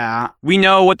 Like, yeah, we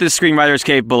know what the screenwriter is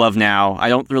capable of now. I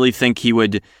don't really think he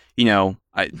would,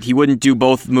 he wouldn't do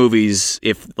both movies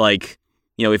if like.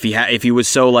 If he was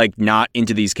so like not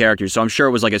into these characters. So I'm sure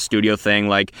it was like a studio thing.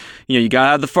 Like, you gotta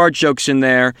have the fart jokes in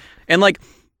there, and like.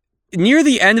 Near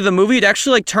the end of the movie, it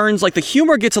actually like turns like the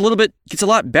humor gets a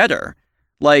lot better.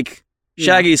 Like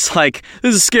Shaggy's like, "This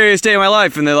is the scariest day of my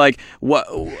life," and they're like, "What?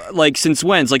 Like since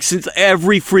when?" It's like since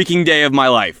every freaking day of my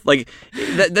life. Like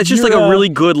that's just like a really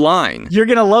good line. You're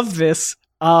gonna love this.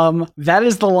 That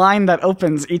is the line that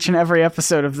opens each and every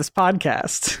episode of this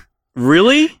podcast.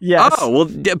 Really? Yes. Oh, well,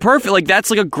 perfect. Like, that's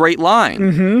like a great line.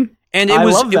 Mm-hmm. And I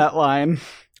love that line.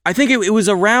 I think it was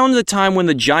around the time when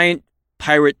the giant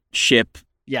pirate ship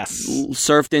Yes.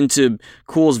 surfed into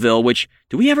Coolsville, which,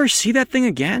 do we ever see that thing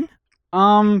again?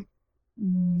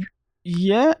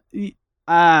 Yeah.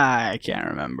 I can't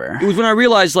remember. It was when I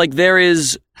realized, like, there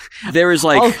is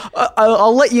like...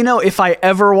 I'll let you know if I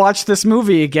ever watch this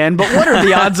movie again, but what are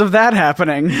the odds of that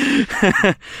happening?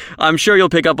 I'm sure you'll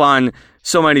pick up on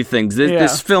so many things.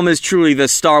 This film is truly the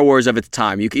Star Wars of its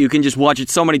time. You can just watch it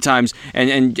so many times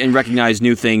and recognize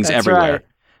new things That's everywhere.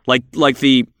 right.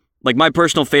 Like my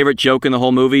personal favorite joke in the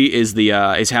whole movie is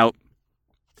is how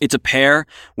it's a pair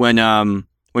when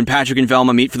Patrick and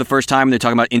Velma meet for the first time and they're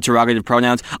talking about interrogative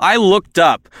pronouns. I looked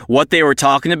up what they were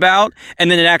talking about,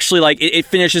 and then it actually, like, it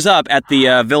finishes up at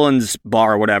the villains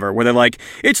bar or whatever, where they're like,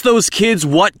 it's those kids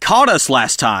what caught us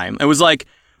last time. It was like,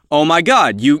 oh my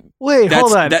god, Wait,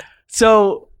 hold on.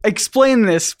 So, explain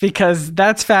this, because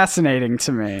that's fascinating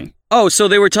to me. Oh, so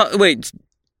they were wait,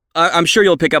 I'm sure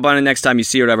you'll pick up on it next time you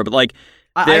see it or whatever, but like,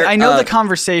 I know the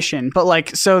conversation, but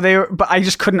like, but I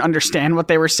just couldn't understand what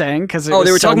they were saying because they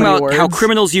were talking about words. how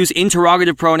criminals use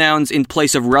interrogative pronouns in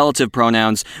place of relative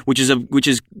pronouns, which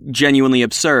is genuinely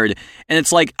absurd. And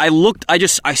it's like, I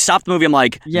stopped the movie. I'm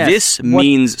like, this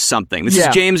means something. This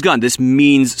is James Gunn. This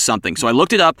means something. So I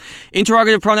looked it up.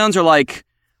 Interrogative pronouns are like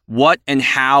what and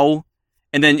how,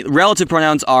 and then relative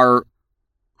pronouns are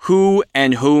who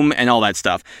and whom and all that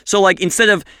stuff. So like, instead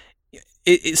of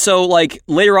so, like,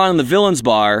 later on in the villains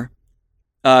bar,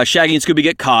 Shaggy and Scooby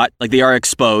get caught. Like, they are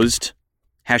exposed.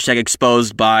 Hashtag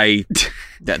exposed by...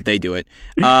 that they do it.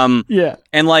 Yeah.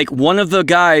 And, like, one of the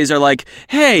guys are like,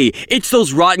 hey, it's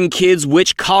those rotten kids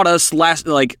which caught us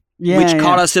which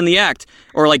caught us in the act.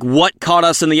 Or, like, what caught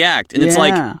us in the act. And it's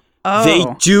like... Oh. They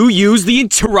do use the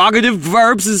interrogative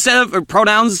verbs or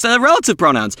pronouns instead of relative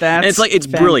pronouns. And it's like, it's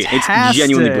brilliant. It's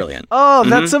genuinely brilliant. Oh,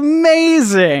 that's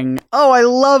amazing. Oh, I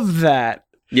love that.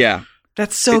 Yeah.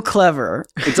 That's so clever.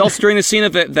 It's also during the scene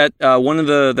of that one of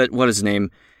what is his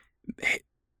name?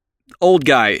 Old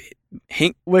guy.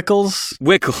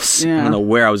 Wickles. Yeah. I don't know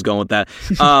where I was going with that.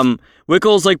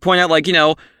 Wickles, like, point out, like, you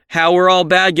know, how we're all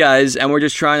bad guys and we're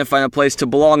just trying to find a place to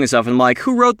belong and stuff. And I'm like,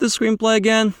 who wrote this screenplay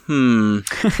again?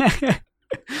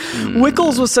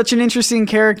 Wickles was such an interesting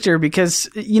character because,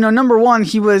 you know, number one,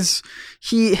 I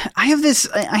had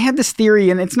this theory,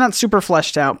 and it's not super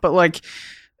fleshed out, but like,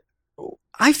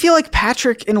 I feel like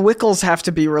Patrick and Wickles have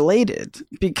to be related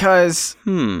because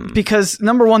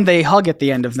number one, they hug at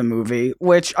the end of the movie,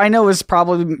 which I know is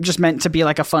probably just meant to be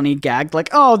like a funny gag, like,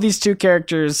 oh, these two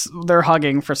characters, they're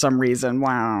hugging for some reason.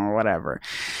 Wow, whatever.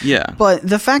 Yeah. But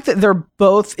the fact that they're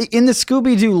both in the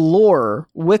Scooby-Doo lore,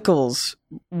 Wickles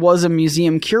was a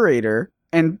museum curator,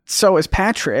 and so is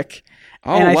Patrick.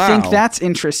 Oh, and I wow. think that's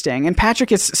interesting. And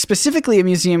Patrick is specifically a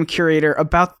museum curator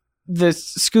about the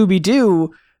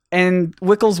Scooby-Doo. And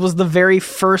Wickles was the very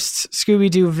first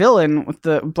Scooby-Doo villain with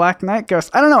the Black Knight Ghost.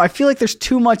 I don't know. I feel like there's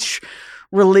too much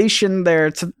relation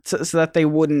there so that they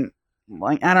wouldn't,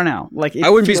 like, I don't know. Like, I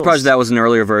wouldn't be surprised if that was an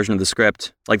earlier version of the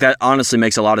script. Like, that honestly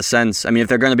makes a lot of sense. I mean, if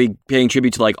they're going to be paying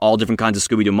tribute to, like, all different kinds of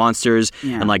Scooby-Doo monsters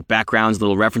and, like, backgrounds,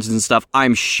 little references and stuff,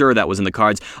 I'm sure that was in the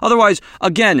cards. Otherwise,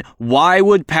 again, why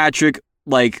would Patrick,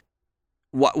 like...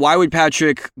 Why would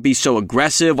Patrick be so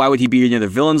aggressive? Why would he be near the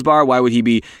villains bar? Why would he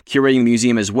be curating the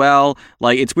museum as well?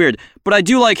 Like, it's weird. But I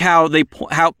do like how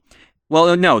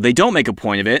well, no, they don't make a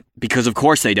point of it, because of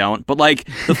course they don't. But, like,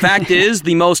 the fact is,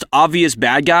 the most obvious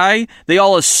bad guy, they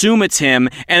all assume it's him,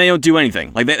 and they don't do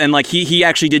anything. Like, he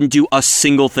actually didn't do a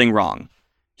single thing wrong.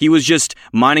 He was just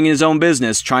minding his own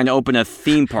business, trying to open a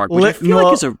theme park, which I feel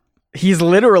like is a... He's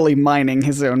literally minding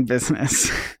his own business.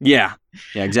 Yeah,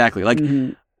 exactly. Like...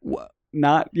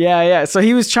 So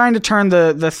he was trying to turn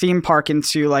the theme park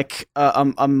into like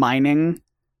a mining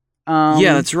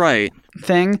that's right,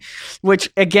 thing, which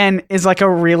again is like a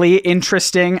really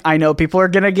interesting, I know people are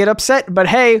gonna get upset, but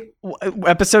hey,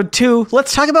 episode 2,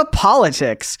 let's talk about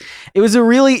politics. It was a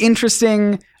really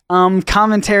interesting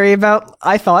commentary about,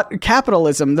 I thought,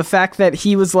 capitalism. The fact that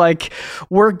he was like,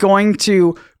 we're going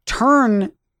to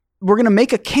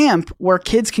make a camp where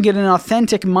kids can get an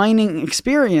authentic mining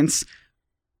experience,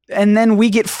 and then we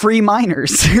get free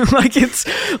miners. Like,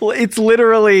 it's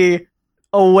literally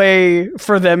a way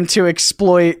for them to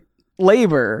exploit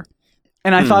labor.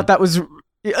 And I thought that was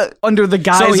under the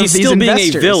guise So of he's these still being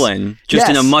investors. a villain, just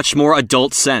in a Yes. much more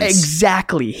adult sense.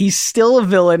 Exactly. He's still a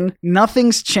villain.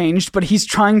 Nothing's changed, but he's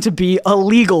trying to be a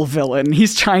legal villain.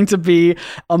 He's trying to be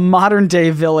a modern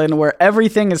day villain where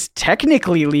everything is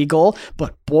technically legal,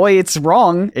 but boy, it's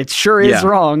wrong. It sure is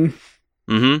wrong.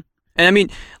 Mm-hmm. And I mean,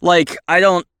 like, I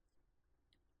don't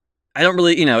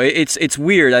really, it's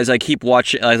weird as I keep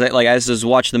watching, as I was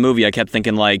watching the movie, I kept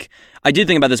thinking, like, I did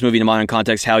think about this movie in a modern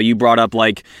context, how you brought up,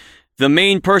 like, the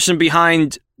main person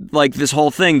behind, like, this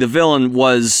whole thing, the villain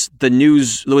was the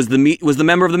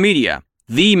member of the media.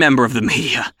 The member of the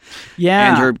media. Yeah.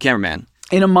 And her cameraman.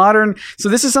 In a modern, so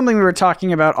this is something we were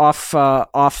talking about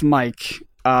off mic.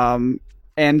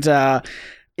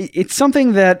 It's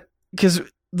something that, because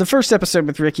the first episode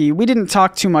with Ricky, we didn't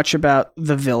talk too much about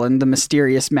the villain, the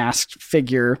mysterious masked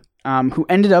figure, who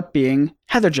ended up being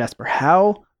Heather Jasper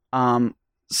Howe,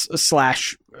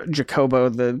 slash Jacobo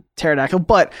the pterodactyl.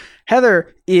 But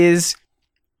Heather is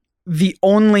the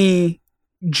only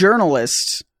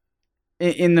journalist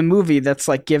in the movie that's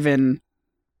like given,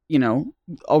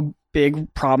 a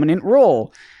big prominent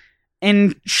role.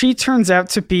 And she turns out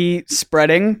to be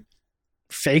spreading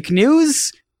fake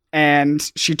news, and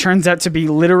she turns out to be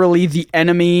literally the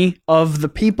enemy of the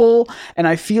people. And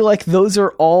I feel like those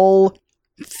are all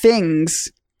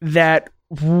things that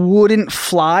wouldn't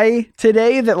fly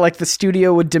today, that like the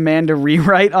studio would demand a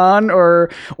rewrite on, or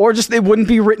just they wouldn't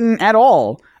be written at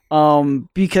all.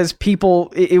 Because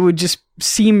people, it would just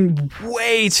seem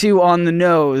way too on the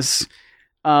nose.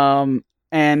 And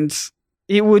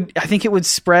I think it would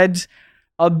spread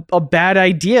a bad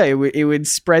idea. It would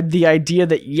spread the idea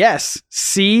that, yes,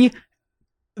 see,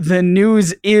 the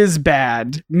news is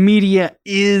bad. Media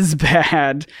is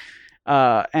bad.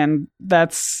 And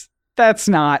that's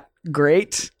not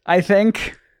great, I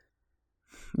think.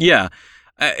 Yeah.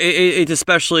 It's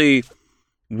especially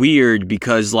weird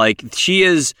because, like,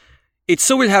 it's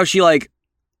so weird how she, like,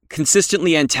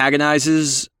 consistently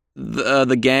antagonizes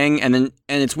the gang, and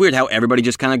it's weird how everybody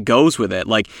just kind of goes with it.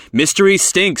 Like, mystery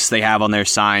stinks they have on their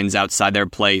signs outside their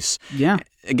place. Yeah.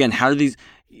 Again, how do these...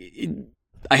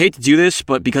 I hate to do this,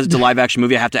 but because it's a live action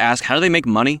movie, I have to ask, how do they make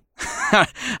money? How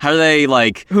do they,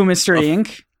 like... Who, Mystery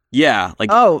Inc.? Yeah. Like,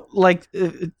 oh, like...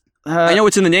 I know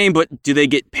it's in the name, but do they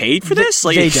get paid for this?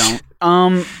 Like, they don't.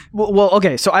 Well,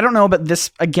 okay, so I don't know about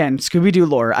this, again, Scooby-Doo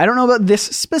lore. I don't know about this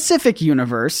specific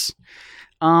universe,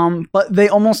 but they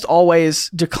almost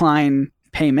always decline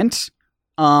payment.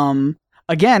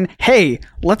 Again, hey,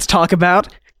 let's talk about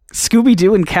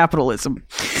Scooby-Doo and capitalism.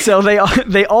 So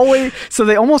they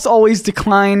almost always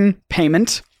decline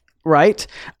payment, right?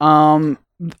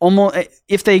 Almost,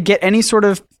 if they get any sort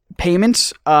of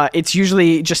payment, it's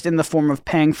usually just in the form of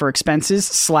paying for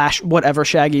expenses / whatever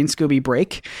Shaggy and Scooby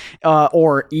break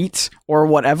or eat or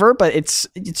whatever, but it's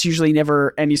usually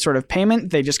never any sort of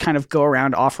payment. They just kind of go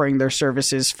around offering their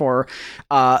services for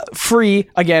free,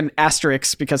 again,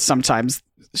 asterisks, because sometimes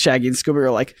Shaggy and Scooby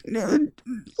are like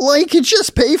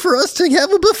just pay for us to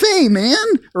have a buffet, man,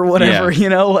 or whatever,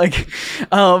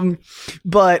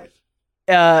 but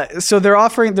so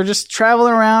they're just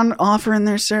traveling around offering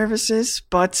their services,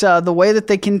 but the way that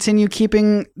they continue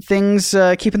keeping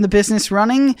the business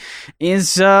running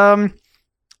is and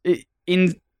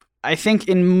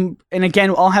again,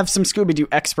 I'll have some Scooby-Doo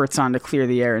experts on to clear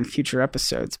the air in future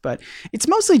episodes, but it's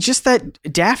mostly just that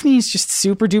Daphne's just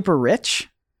super duper rich.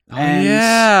 Oh,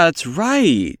 yeah, that's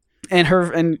right. And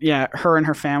her and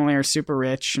her family are super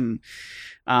rich, and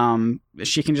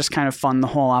she can just kind of fund the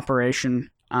whole operation.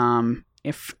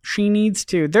 If she needs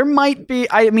to. There might be,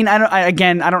 I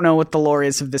don't know what the lore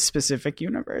is of this specific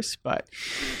universe, but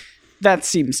that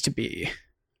seems to be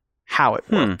how it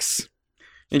works.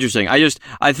 Interesting.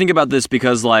 I think about this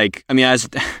because, like, I mean, as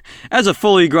a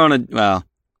fully grown,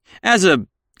 as a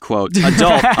quote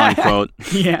adult unquote.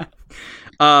 Yeah.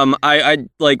 I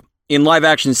like in live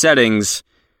action settings,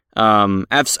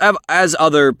 as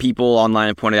other people online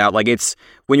have pointed out, like, it's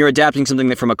when you're adapting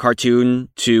something from a cartoon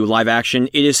to live action,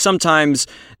 it is sometimes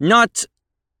not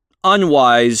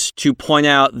unwise to point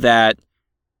out that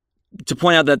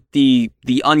the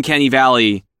uncanny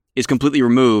valley is completely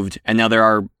removed, and now there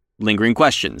are lingering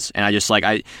questions. And I just like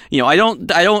I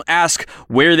don't ask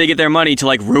where they get their money to,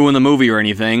 like, ruin the movie or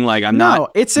anything. Like,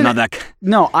 not that.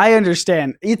 No, I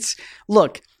understand.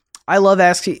 Look, I love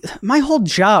asking. My whole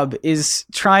job is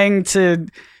trying to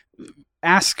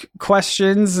ask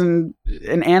questions and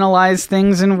analyze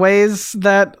things in ways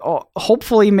that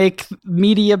hopefully make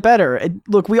media better.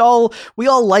 Look, we all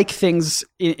like things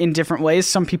in different ways.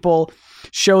 Some people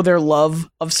show their love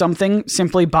of something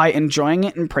simply by enjoying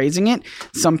it and praising it.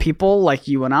 Some people, like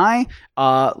you and I,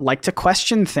 like to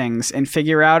question things and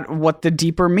figure out what the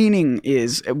deeper meaning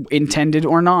is, intended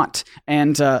or not.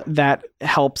 And that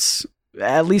helps.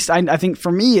 At least I think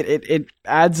for me, it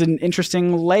adds an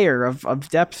interesting layer of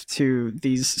depth to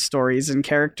these stories and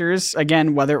characters.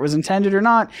 Again, whether it was intended or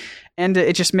not, and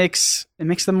it just makes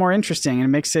them more interesting, and it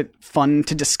makes it fun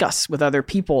to discuss with other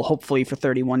people. Hopefully, for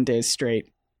 31 days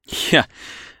straight. Yeah,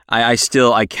 I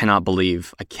cannot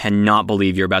believe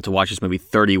you're about to watch this movie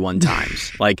 31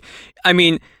 times. Like, I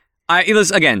mean,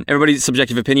 again, everybody's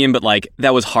subjective opinion, but like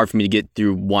that was hard for me to get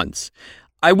through once.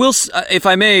 I will, if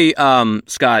I may,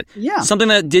 Scott, something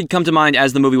that did come to mind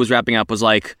as the movie was wrapping up was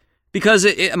like, because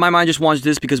my mind just wanted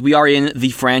this because we are in the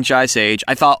franchise age,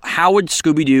 I thought, how would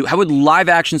live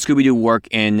action Scooby-Doo work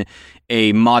in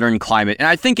a modern climate? And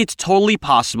I think it's totally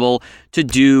possible to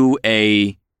do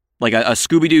a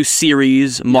Scooby-Doo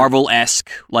series,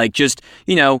 Marvel-esque, like just,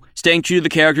 staying true to the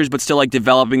characters, but still like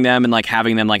developing them and like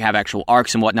having them like have actual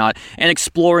arcs and whatnot, and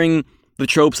exploring the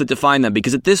tropes that define them.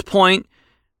 Because at this point,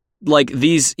 like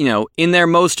these, in their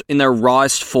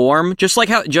rawest form, just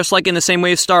like in the same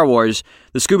way as Star Wars,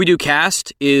 the Scooby-Doo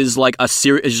cast is like is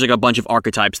just like a bunch of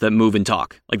archetypes that move and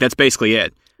talk. Like that's basically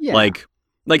it. Yeah. Like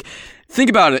think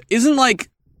about it. Isn't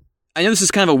like, I know this is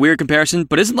kind of a weird comparison,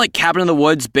 but isn't like Cabin in the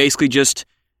Woods basically just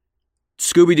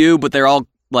Scooby-Doo, but they're all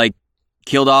like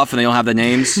killed off and they don't have the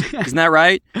names? Isn't that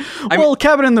right?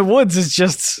 Cabin in the Woods is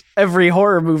just every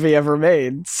horror movie ever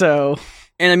made. So,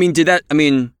 and I mean, did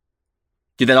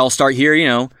that all start here?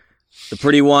 The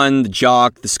pretty one, the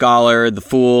jock, the scholar, the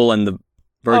fool, and the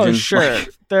virgin. Oh, sure.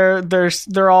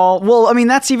 They're all. Well, I mean,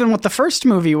 that's even what the first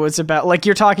movie was about. Like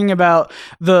you're talking about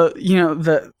I'll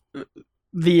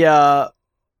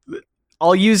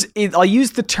use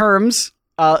the terms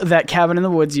that Cabin in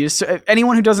the Woods used. So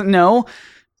anyone who doesn't know,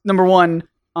 number one,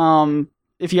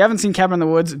 if you haven't seen Cabin in the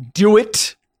Woods, do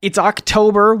it. It's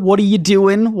October. What are you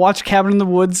doing? Watch Cabin in the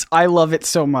Woods. I love it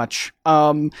so much.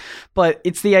 But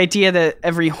it's the idea that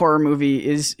every horror movie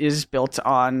is built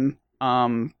on,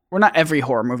 well, not every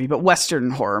horror movie, but Western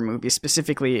horror movies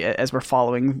specifically, as we're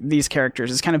following these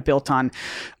characters, is kind of built on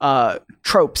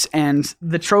tropes. And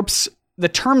the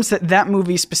terms that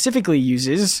movie specifically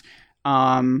uses,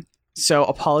 so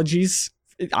apologies,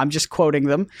 I'm just quoting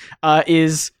them,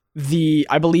 is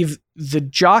I believe the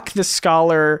jock, the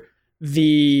scholar,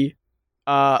 the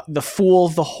fool,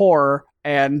 the whore,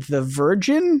 and the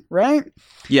virgin, right?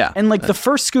 Yeah. And like the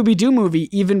first Scooby-Doo movie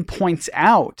even points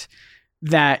out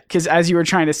that, because as you were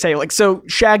trying to say, like, so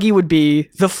Shaggy would be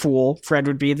the fool, Fred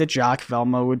would be the jock,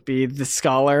 Velma would be the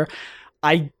scholar.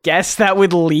 I guess that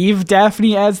would leave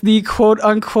Daphne as the quote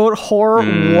unquote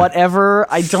whore, whatever.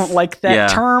 I don't like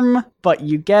that term, but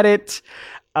you get it.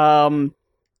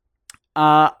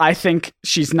 I think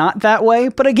she's not that way,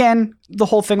 but again, the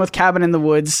whole thing with Cabin in the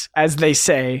Woods, as they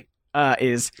say,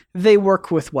 is they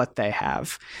work with what they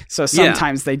have. So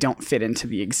sometimes they don't fit into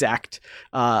the exact,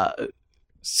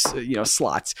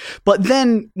 slots. But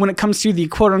then when it comes to the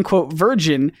quote unquote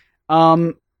virgin,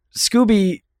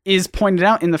 Scooby is pointed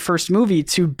out in the first movie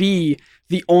to be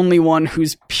the only one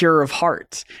who's pure of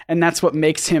heart, and that's what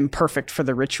makes him perfect for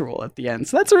the ritual at the end.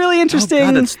 So that's a really interesting.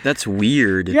 Oh God, that's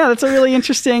weird. Yeah, that's a really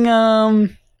interesting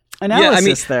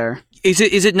analysis there. Is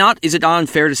it not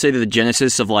unfair to say that the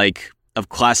genesis of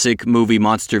classic movie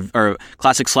monster or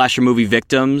classic slasher movie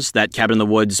victims that Cabin in the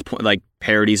Woods like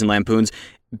parodies and lampoons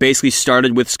basically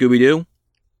started with Scooby-Doo?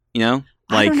 I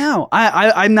don't know.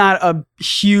 I'm not a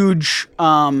huge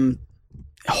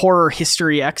horror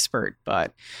history expert,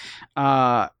 but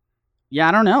I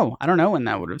don't know when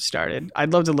that would have started.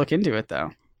 I'd love to look into it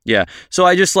though. Yeah. So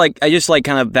I just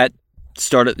kind of that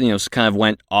started, kind of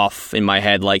went off in my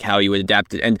head, like how you would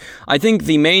adapt it. And I think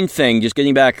the main thing, just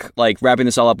getting back, like wrapping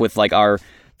this all up with like our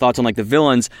thoughts on like the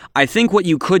villains, I think what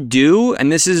you could do,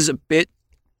 and this is a bit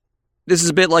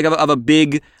like of a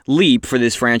big leap for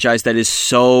this franchise that is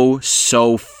so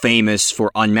famous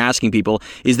for unmasking people,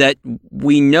 is that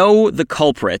we know the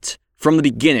culprit from the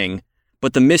beginning,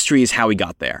 but the mystery is how he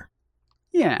got there.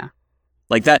 Yeah.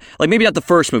 Like that, like maybe not the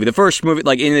first movie. The first movie,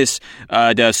 like in this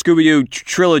the Scooby-Doo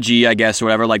trilogy, I guess, or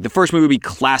whatever, like the first movie would be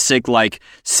classic, like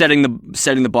setting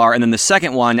the bar, and then the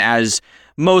second one, as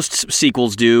most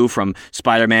sequels do, from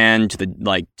Spider-Man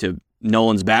to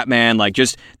Nolan's Batman, like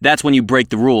just that's when you break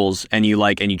the rules and you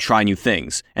try new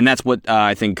things, and that's what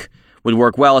I think would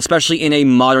work well, especially in a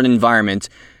modern environment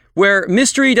where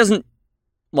mystery doesn't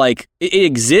like it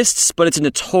exists, but it's in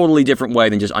a totally different way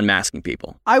than just unmasking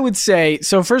people. I would say,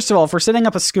 so first of all, if we're setting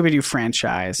up a Scooby-Doo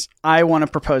franchise, I want to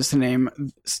propose the name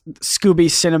Scooby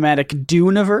Cinematic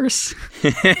Dooniverse.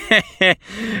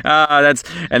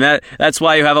 That's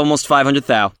why you have almost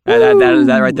 500,000.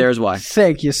 That right there is why.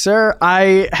 Thank you, sir.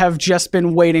 I have just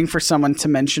been waiting for someone to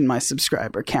mention my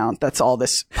subscriber count. That's all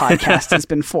this podcast has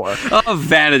been for. A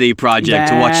vanity project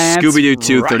to watch Scooby-Doo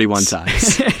 2 31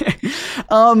 times.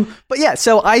 But yeah,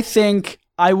 so I think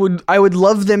I would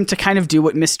love them to kind of do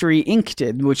what Mystery Inc.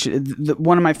 did, which is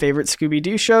one of my favorite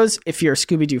Scooby-Doo shows. If you're a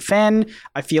Scooby-Doo fan,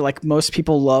 I feel like most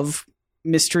people love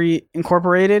Mystery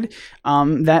Incorporated,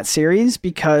 that series,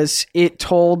 because it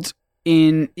told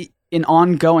in an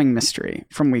ongoing mystery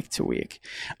from week to week,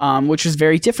 which is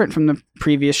very different from the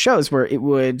previous shows where it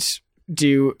would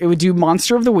do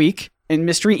Monster of the Week. And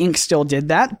Mystery Inc. still did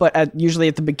that, but usually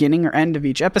at the beginning or end of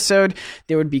each episode,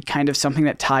 there would be kind of something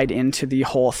that tied into the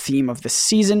whole theme of the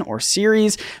season or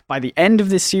series. By the end of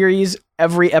the series,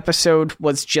 every episode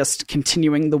was just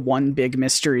continuing the one big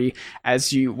mystery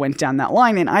as you went down that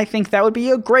line. And I think that would be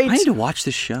a great... I need to watch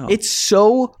this show. It's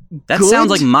so That good. sounds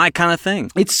like my kind of thing.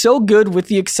 It's so good, with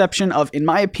the exception of, in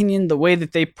my opinion, the way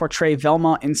that they portray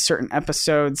Velma in certain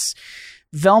episodes.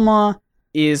 Velma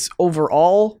is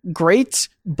overall great,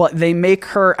 but they make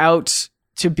her out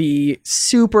to be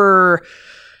super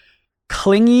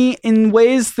clingy in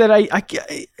ways that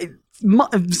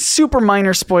super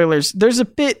minor spoilers. There's a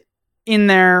bit in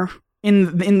there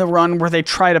in the run where they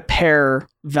try to pair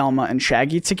Velma and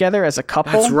Shaggy together as a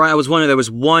couple. That's right. I was wondering, there was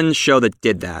one show that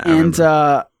did that.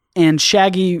 And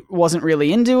Shaggy wasn't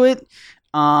really into it.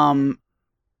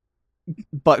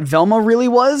 But Velma really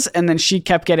was, and then she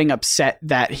kept getting upset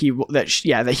that he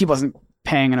wasn't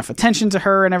paying enough attention to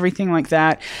her and everything like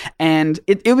that. And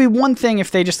it would be one thing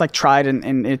if they just like tried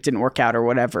and it didn't work out or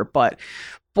whatever, but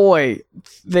boy,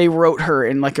 they wrote her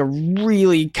in like a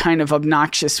really kind of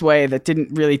obnoxious way that didn't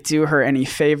really do her any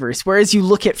favors. Whereas you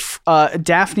look at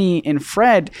Daphne and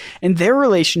Fred, and their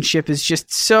relationship is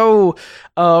just so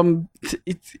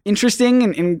it's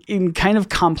interesting and kind of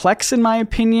complex, in my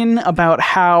opinion, about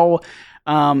how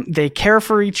they care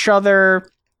for each other,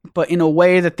 but in a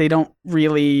way that they don't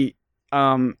really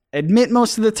admit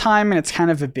most of the time, and it's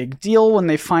kind of a big deal when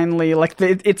they finally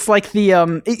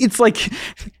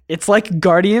it's like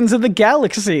Guardians of the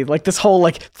Galaxy, like this whole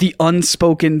like the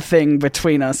unspoken thing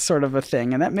between us sort of a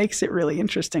thing, and that makes it really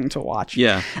interesting to watch.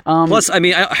 Yeah. Plus, I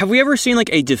mean, have we ever seen like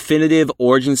a definitive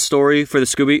origin story for I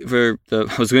was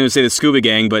going to say the Scooby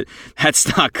Gang, but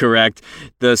that's not correct.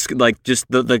 The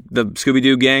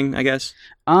Scooby-Doo gang, I guess.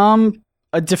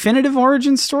 A definitive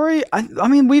origin story? I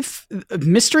mean,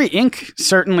 Mystery Inc.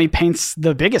 certainly paints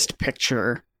the biggest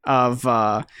picture of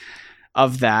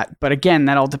that, but again,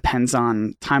 that all depends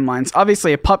on timelines.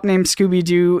 Obviously, a pup named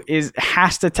Scooby-Doo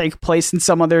has to take place in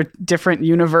some other different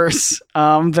universe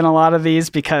than a lot of these,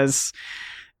 because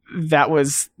that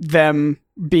was them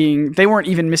they weren't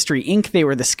even Mystery Inc. They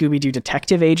were the Scooby-Doo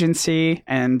Detective Agency,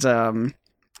 and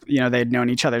they had known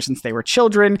each other since they were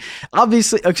children.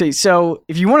 Obviously, okay, so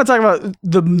if you want to talk about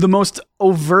the most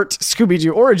overt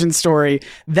Scooby-Doo origin story,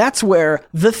 that's where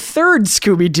the third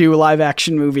Scooby-Doo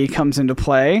live-action movie comes into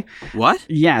play. What?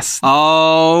 Yes.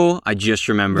 Oh, I just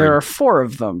remembered. There are 4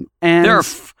 of them. And there are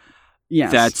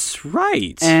yes. That's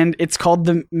right. And it's called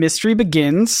The Mystery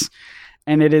Begins,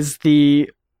 and it is the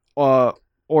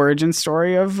origin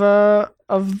story of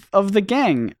the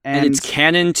gang, and it's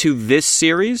canon to this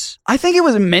series. I think it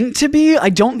was meant to be. I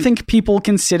don't think people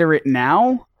consider it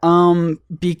now,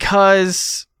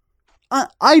 because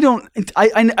I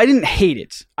didn't hate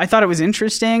it. I thought it was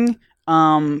interesting.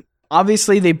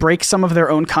 Obviously, they break some of their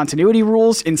own continuity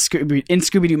rules in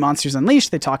Scooby-Doo Monsters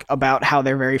Unleashed. They talk about how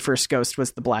their very first ghost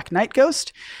was the Black Knight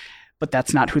Ghost, but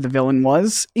that's not who the villain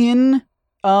was in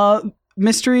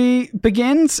Mystery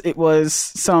Begins. It was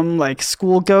some like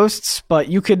school ghosts, but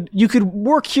you could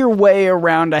work your way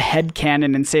around a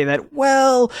headcanon and say that,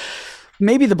 well,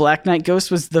 maybe the Black Knight Ghost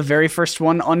was the very first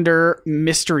one under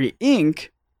Mystery Inc.,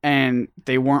 and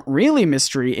they weren't really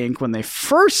Mystery Inc. when they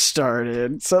first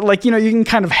started. So like, you can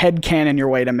kind of headcanon your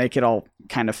way to make it all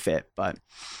kind of fit, but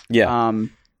yeah.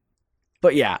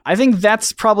 But yeah, I think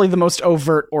that's probably the most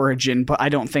overt origin, but I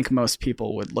don't think most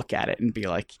people would look at it and be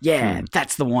like, yeah,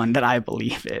 that's the one that I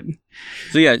believe in.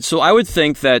 So I would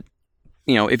think that,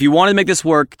 if you wanted to make this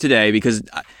work today, because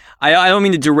I don't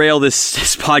mean to derail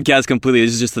this podcast completely.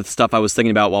 This is just the stuff I was thinking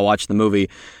about while watching the movie.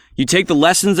 You take the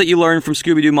lessons that you learned from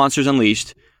Scooby-Doo Monsters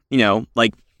Unleashed,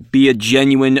 like be a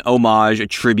genuine homage, a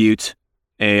tribute,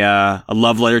 a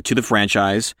love letter to the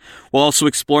franchise, while also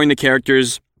exploring the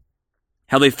characters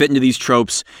how they fit into these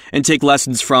tropes and take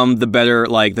lessons from the better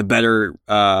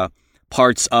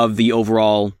parts of the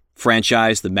overall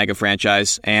franchise, the mega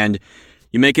franchise, and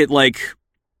you make it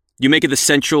the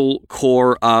central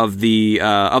core of the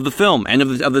film and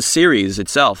of the series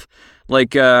itself.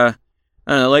 Like, I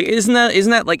don't know, like isn't a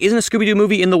Scooby-Doo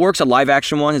movie in the works? A live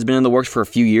action one has been in the works for a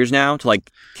few years now to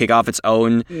like kick off its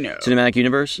own cinematic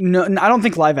universe. No, I don't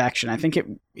think live action. I think it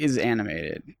is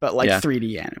animated, but like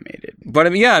 3D animated. But I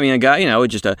mean, a guy,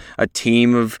 just a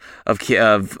team of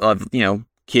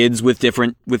kids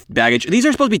with baggage. These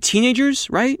are supposed to be teenagers,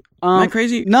 right? Am I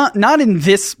crazy? Not in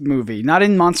this movie. Not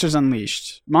in Monsters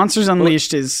Unleashed. Monsters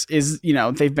Unleashed is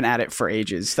they've been at it for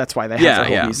ages. That's why they have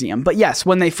their whole museum. But yes,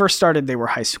 when they first started, they were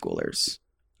high schoolers.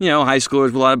 High schoolers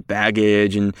with a lot of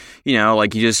baggage, and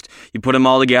like you put them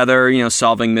all together,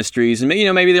 solving mysteries, and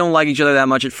maybe they don't like each other that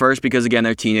much at first because again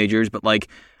they're teenagers. But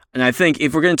and I think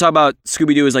if we're going to talk about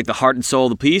Scooby-Doo as like the heart and soul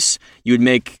of the piece, you would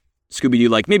make Scooby-Doo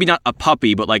like maybe not a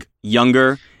puppy, but like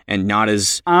younger and not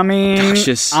as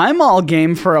cautious. I'm all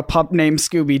game for a pup named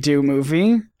Scooby-Doo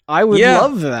movie. I would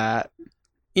love that.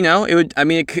 It would. I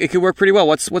mean, it could work pretty well.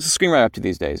 What's the screenwriter up to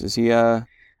these days? Is he?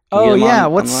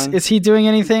 Is he doing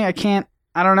anything?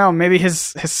 I don't know. Maybe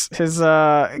his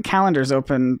calendar's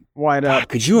open wide up.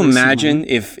 Could you imagine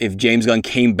if James Gunn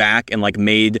came back and like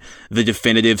made the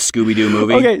definitive Scooby-Doo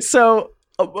movie? Okay, so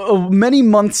many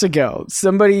months ago,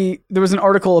 there was an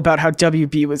article about how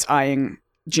WB was eyeing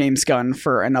James Gunn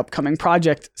for an upcoming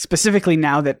project, specifically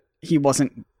now that he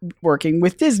wasn't working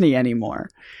with Disney anymore.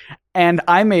 And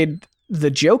I made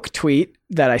the joke tweet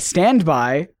that I stand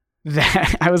by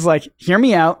that I was like, hear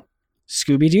me out,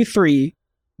 Scooby-Doo 3,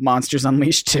 Monsters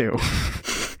Unleashed 2.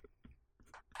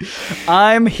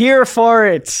 I'm here for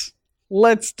it.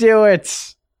 Let's do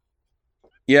it.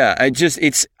 Yeah, I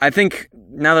think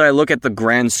now that I look at the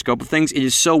grand scope of things, it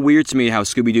is so weird to me how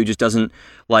Scooby-Doo just doesn't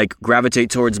like gravitate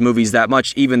towards movies that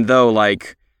much, even though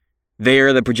like they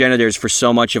are the progenitors for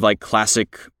so much of like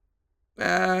classic,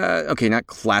 not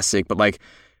classic, but like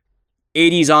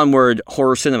 80s onward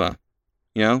horror cinema.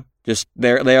 Just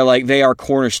they are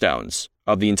cornerstones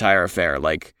of the entire affair.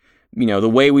 Like, the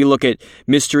way we look at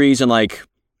mysteries and like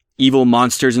evil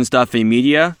monsters and stuff in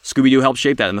media, Scooby-Doo helped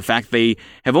shape that. And the fact they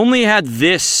have only had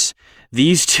these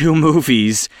two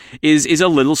movies is a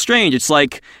little strange. It's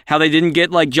like how they didn't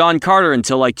get like John Carter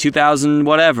until like 2000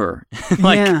 whatever.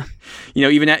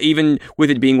 Even with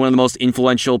it being one of the most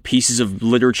influential pieces of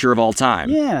literature of all time.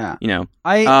 Yeah.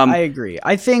 I agree.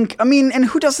 I think, and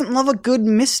who doesn't love a good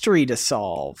mystery to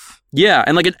solve? Yeah,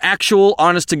 and like an actual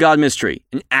honest to God mystery.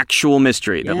 An actual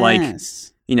mystery that I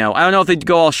don't know if they'd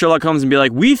go all Sherlock Holmes and be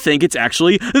like, we think it's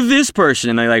actually this person,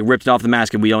 and they like ripped off the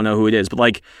mask and we don't know who it is. But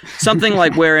like something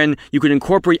like wherein you could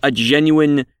incorporate a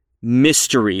genuine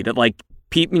mystery that like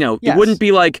it wouldn't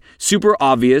be like super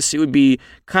obvious. It would be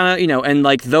kind of, and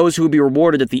like those who would be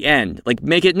rewarded at the end. Like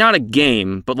make it not a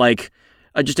game, but like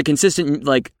just a consistent,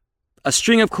 like a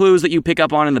string of clues that you pick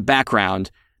up on in the background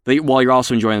while you're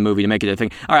also enjoying the movie to make it a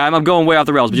thing. All right, I'm going way off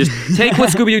the rails, but just take what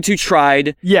Scooby-Doo 2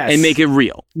 tried and make it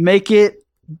real. Make it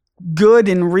good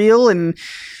and real, and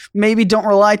maybe don't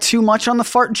rely too much on the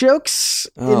fart jokes,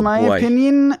 in my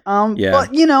opinion. But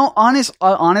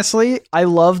honestly, I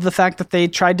love the fact that they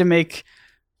tried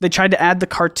to add the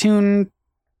cartoon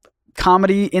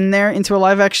comedy in there into a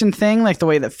live action thing, like the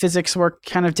way that physics work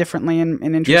kind of differently and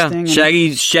interesting.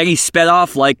 Yeah, Shaggy sped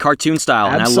off like cartoon style,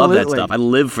 Absolutely. And I love that stuff. I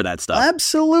live for that stuff.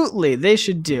 Absolutely, they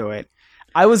should do it.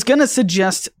 I was gonna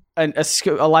suggest a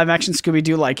live action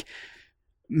Scooby-Doo like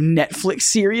Netflix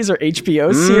series or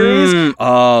HBO series.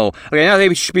 Oh, okay, not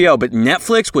HBO, but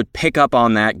Netflix would pick up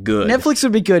on that good. Netflix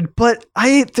would be good, but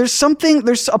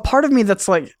there's a part of me that's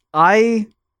like, I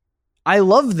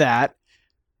love that,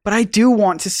 but I do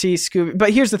want to see Scooby. But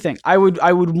here's the thing. I would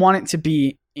want it to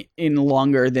be in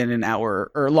longer than an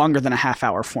hour or longer than a half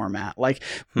hour format. Like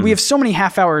we have so many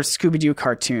half hour Scooby-Doo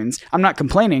cartoons. I'm not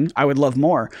complaining. I would love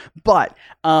more, but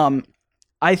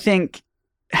I think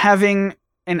having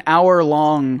an hour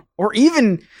long, or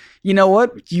even, you know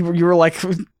what, you were like,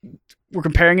 we're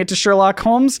comparing it to Sherlock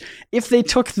Holmes. If they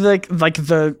took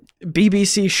the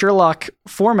BBC Sherlock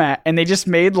format and they just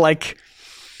made like,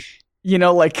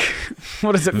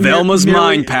 what is it? Velma's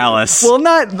Mind Palace. Well,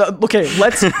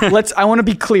 let's. I want to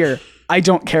be clear. I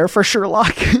don't care for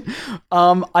Sherlock.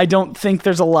 I don't think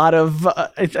there's a lot of.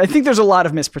 I think there's a lot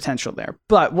of missed potential there.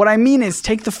 But what I mean is,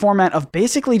 take the format of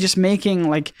basically just making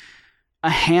like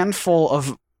a handful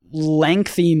of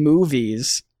lengthy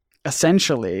movies,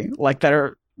 essentially, like that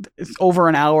are over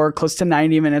an hour, close to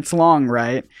 90 minutes long,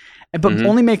 right? but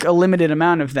only make a limited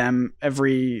amount of them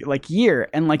every like year.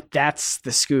 And like that's the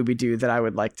Scooby-Doo that I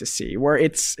would like to see, where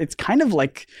it's kind of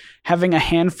like having a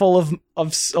handful of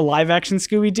live action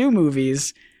Scooby-Doo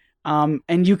movies,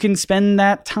 and you can spend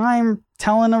that time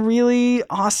telling a really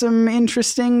awesome,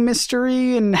 interesting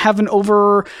mystery and have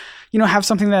have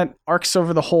something that arcs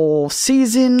over the whole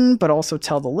season, but also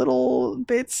tell the little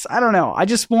bits. I don't know.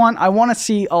 I want to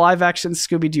see a live action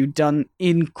Scooby-Doo done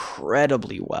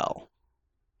incredibly well.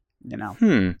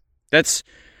 That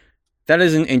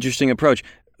is an interesting approach.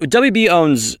 WB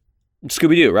owns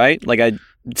Scooby-Doo, right? Like right?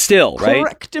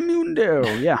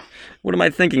 Correctamundo, yeah. What am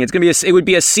I thinking? It would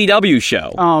be a CW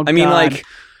show. Oh, I mean, God. like,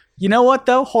 you know what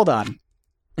though? Hold on.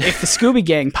 If the Scooby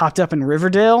Gang popped up in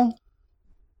Riverdale,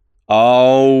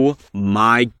 oh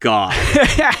my God,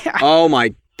 oh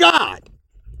my God,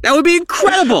 that would be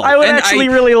incredible. I would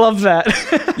really love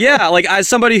that. Yeah, like as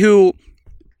somebody who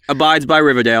abides by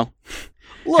Riverdale.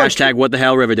 Look, Hashtag what the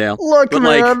hell Riverdale. Look, but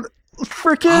man.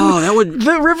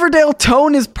 The Riverdale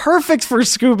tone is perfect for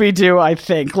Scooby-Doo, I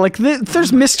think. Like,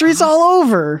 there's mysteries all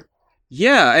over.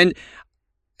 Yeah, and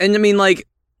I mean, like,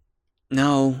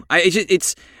 no.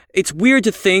 It's weird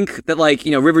to think that, like,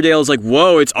 Riverdale is like,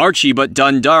 whoa, it's Archie, but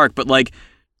done dark. But, like,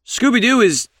 Scooby-Doo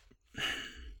is...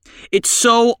 It's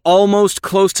so almost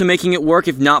close to making it work,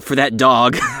 if not for that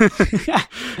dog.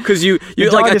 Because you're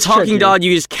like a talking tricky. Dog,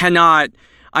 you just cannot...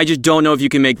 I just don't know if you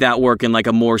can make that work in like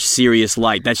a more serious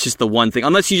light. That's just the one thing.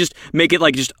 Unless you just make it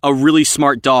like just a really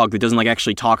smart dog that doesn't like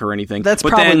actually talk or anything. That's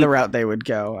probably the route they would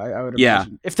go. I would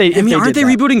imagine. If they aren't they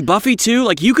rebooting Buffy too?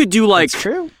 Like you could do like That's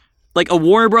true. Like a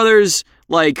Warner Brothers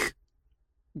like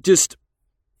just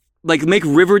like make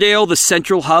Riverdale the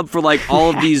central hub for like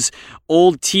all of these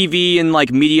old TV and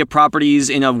like media properties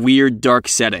in a weird dark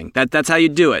setting. That's how you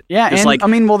do it. Yeah, just and like, I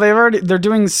mean, well they're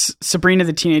doing Sabrina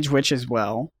the Teenage Witch as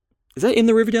well. Is that in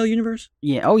the Riverdale universe?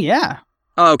 Yeah. Oh, yeah.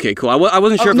 Oh, okay, cool. I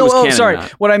wasn't sure if it was canon sorry. or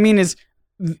not. What I mean is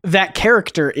that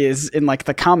character is in like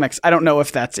the comics. I don't know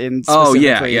if that's in specifically.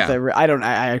 Oh, yeah.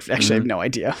 I actually have no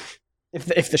idea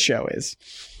if the show is.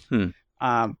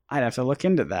 I'd have to look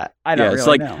into that. I don't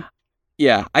really know.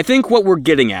 Yeah, I think what we're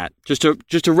getting at, just to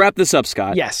wrap this up,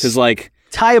 Scott. Yes. Because like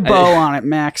tie a bow on it,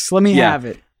 Max. Let me have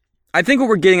it. I think what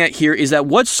we're getting at here is that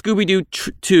what Scooby-Doo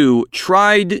 2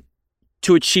 tried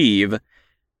to achieve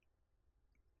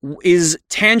is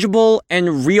tangible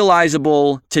and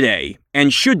realizable today,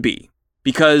 and should be,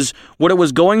 because what it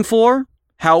was going for,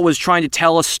 how it was trying to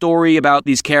tell a story about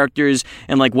these characters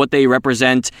and like what they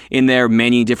represent in their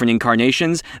many different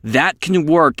incarnations, that can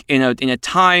work in a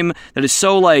time that is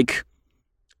so like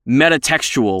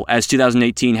metatextual as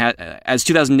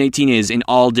 2018 is in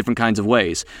all different kinds of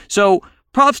ways. So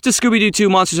props to Scooby-Doo 2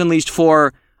 Monsters Unleashed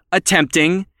for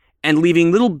attempting and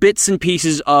leaving little bits and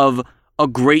pieces of a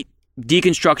great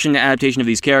deconstruction and adaptation of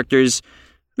these characters.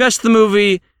 The rest of the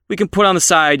movie we can put on the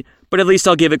side, but at least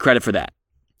I'll give it credit for that.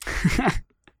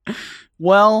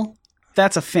 Well,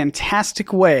 that's a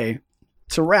fantastic way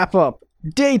to wrap up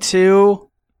day 2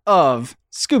 of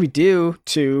Scooby-Doo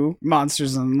 2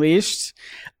 Monsters Unleashed.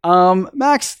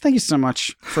 Max, thank you so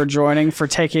much for joining, for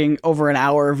taking over an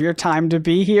hour of your time to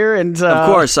be here. And of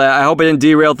course, I hope I didn't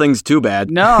derail things too bad.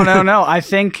 No. I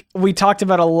think we talked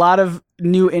about a lot of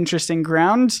new, interesting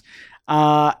ground,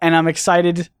 and I'm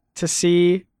excited to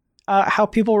see how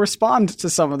people respond to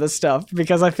some of this stuff,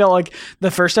 because I feel like the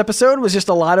first episode was just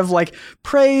a lot of like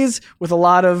praise with a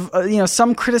lot of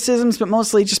some criticisms, but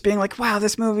mostly just being like, wow,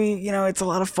 this movie, it's a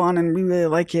lot of fun and we really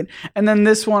like it. And then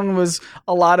this one was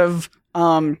a lot of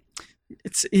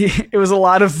it was a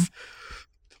lot of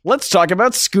let's talk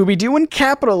about Scooby-Doo and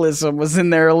capitalism was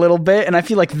in there a little bit, and I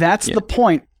feel like that's the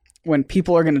point when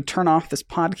people are going to turn off this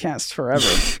podcast forever.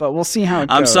 But we'll see how it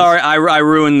goes. I'm sorry, I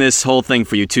ruined this whole thing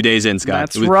for you 2 days in, Scott.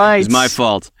 That's right. It was my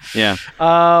fault. Yeah.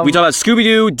 We talk about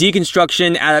Scooby-Doo,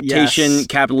 deconstruction, adaptation,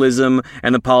 capitalism,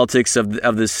 and the politics of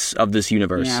this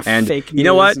universe. Yeah, and fake you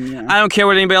know what? news, I don't care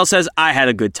what anybody else says. I had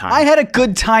a good time. I had a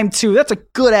good time too. That's a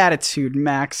good attitude,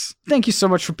 Max. Thank you so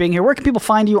much for being here. Where can people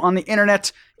find you on the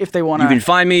internet if they want to? You can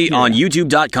find me on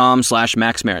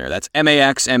youtube.com/MaxMariner. That's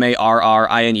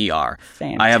MaxMarriner.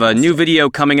 Fantastic. I have a new video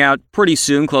coming out pretty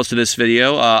soon, close to this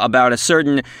video, about a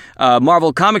certain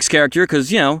Marvel Comics character,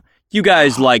 because, you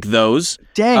guys like those.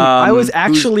 Dang, I was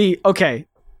actually... Okay,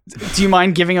 do you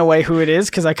mind giving away who it is?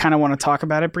 Because I kind of want to talk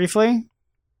about it briefly.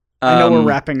 I know we're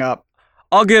wrapping up.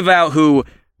 I'll give out who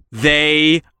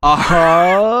they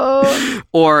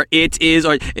Or it is,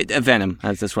 Venom.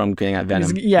 That's what I'm getting at.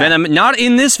 Venom. Yeah. Venom. Not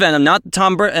in this Venom. Not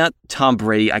Tom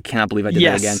Brady. I cannot believe I did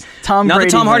that again. Not Brady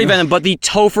the Tom Hardy Venom. Venom, but the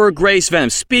Topher Grace Venom.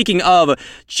 Speaking of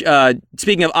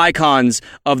icons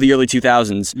of the early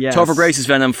 2000s, Yes. Topher Grace's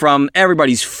Venom from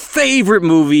everybody's favorite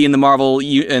movie in the Marvel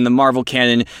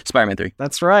canon, Spider-Man 3.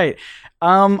 That's right.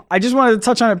 I just wanted to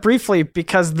touch on it briefly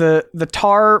because the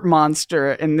tar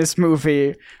monster in this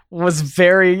movie was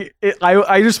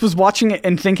I just was watching it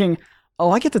and thinking,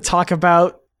 oh, I get to talk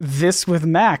about this with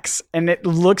Max, and it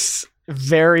looks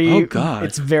very, oh God,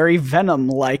 it's very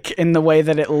Venom-like in the way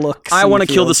that it looks. I want to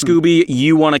kill the Scooby.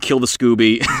 You want to kill the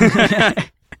Scooby.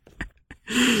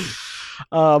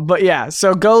 But yeah,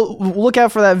 so go look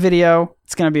out for that video.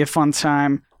 It's going to be a fun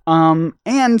time.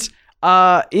 And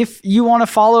if you want to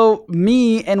follow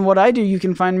me and what I do, you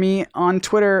can find me on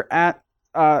Twitter at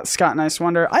Scott Nice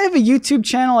Wonder. I have a YouTube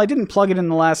channel. I didn't plug it in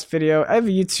the last video. I have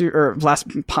a last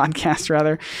podcast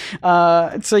rather.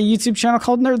 It's a YouTube channel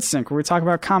called NerdSync where we talk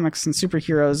about comics and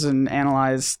superheroes and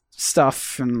analyze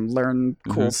stuff and learn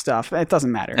cool stuff. It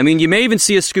doesn't matter. I mean, you may even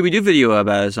see a Scooby-Doo video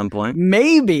about it at some point.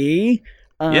 Maybe.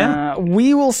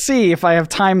 We will see if I have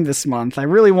time this month. I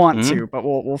really want to, but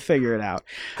we'll figure it out.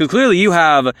 Because clearly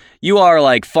you are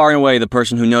like far and away the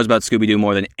person who knows about Scooby-Doo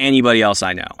more than anybody else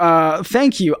I know.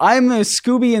 Thank you. I'm a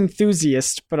Scooby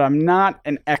enthusiast, but I'm not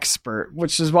an expert,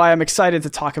 which is why I'm excited to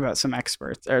talk with some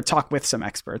experts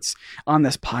on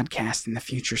this podcast in the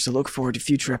future. So look forward to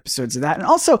future episodes of that. And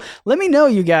also, let me know,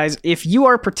 you guys, if you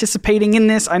are participating in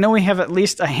this. I know we have at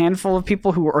least a handful of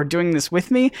people who are doing this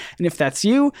with me, and if that's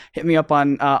you, hit me up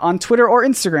on Twitter or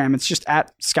Instagram. It's just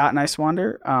at Scott Nice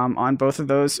Wander on both of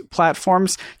those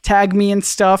platforms. Tag me and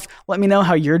stuff. Let me know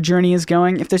how your journey is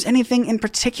going. If there's anything in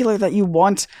particular that you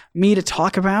want me to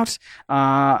talk about,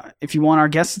 if you want our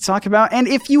guests to talk about, and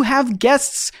if you have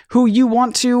guests who you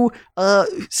want to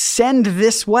send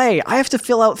this way, I have to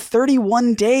fill out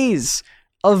 31 days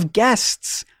of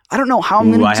guests. I don't know how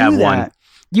I'm going to do have that. one.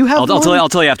 You have I'll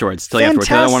tell you afterwards. I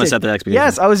don't want to set the expectation.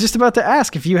 Yes, I was just about to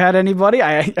ask if you had anybody.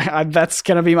 I that's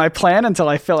going to be my plan until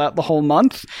I fill out the whole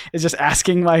month, is just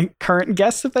asking my current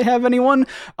guests if they have anyone.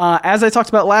 As I talked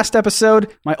about last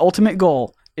episode, my ultimate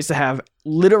goal is to have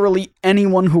literally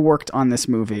anyone who worked on this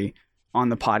movie on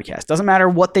the podcast. Doesn't matter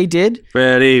what they did.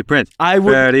 Freddie Prinze. I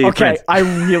would. Prinze. I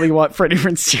really want Freddie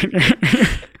Prinze Jr.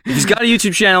 He's got a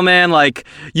YouTube channel, man. Like,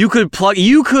 you could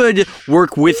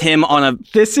work with him on a...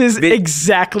 This is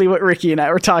exactly what Ricky and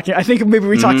I were talking. I think maybe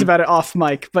we talked about it off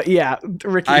mic, but yeah,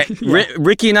 Ricky.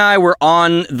 Ricky and I were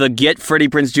on the Get Freddie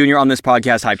Prinze Jr. on this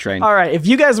podcast hype train. All right, if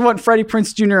you guys want Freddie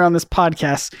Prinze Jr. on this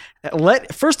podcast,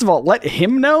 first of all, let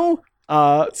him know.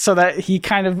 So that he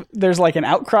there's like an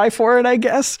outcry for it, I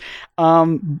guess. But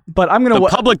I'm going to... The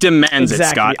public demands it,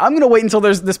 Scott. I'm going to wait until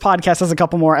this podcast has a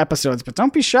couple more episodes, but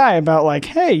don't be shy about like,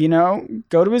 hey,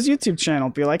 go to his YouTube channel.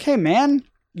 Be like, hey, man,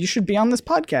 you should be on this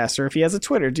podcast. Or if he has a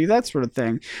Twitter, do that sort of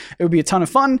thing. It would be a ton of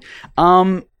fun.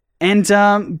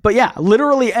 But yeah,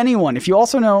 literally anyone. If you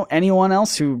also know anyone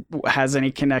else who has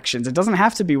any connections, it doesn't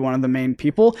have to be one of the main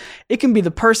people. It can be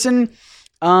the person,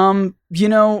 who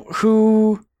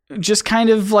just kind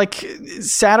of like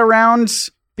sat around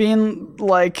being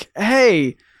like,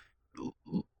 hey,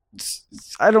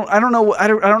 I don't know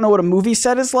what a movie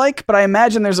set is like, but I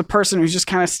imagine there's a person who's just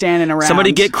kind of standing around.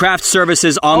 Somebody get craft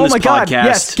services on this podcast. Oh my God,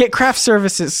 yes, get craft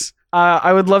services.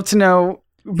 I would love to know,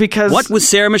 because... What was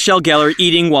Sarah Michelle Gellar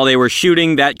eating while they were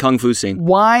shooting that kung fu scene?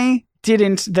 Why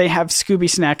didn't they have Scooby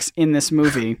snacks in this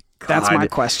movie? That's my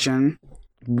question.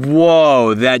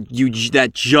 Whoa, that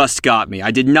just got me.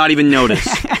 I did not even notice.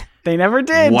 They never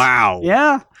did. Wow.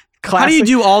 Yeah. Classic. How do you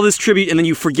do all this tribute and then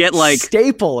you forget, like...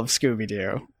 Staple of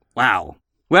Scooby-Doo. Wow.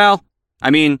 Well,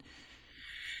 I mean,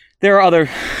 there are other...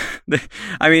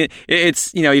 I mean,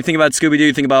 it's, you think about Scooby-Doo,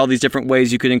 you think about all these different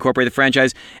ways you could incorporate the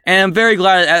franchise, and I'm very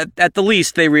glad at the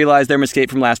least they realized their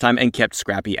mistake from last time and kept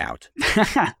Scrappy out.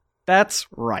 That's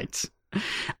right.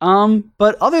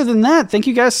 But other than that, thank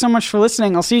you guys so much for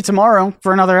listening. I'll see you tomorrow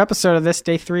for another episode of this,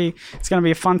 day 3. It's going to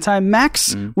be a fun time.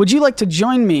 Max, would you like to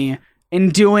join me in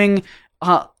doing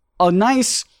a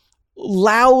nice,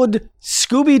 loud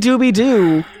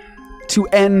Scooby-Dooby-Doo to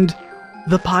end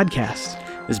the podcast?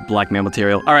 This blackmail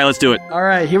material. All right, let's do it. All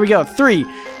right, here we go. 3,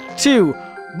 2,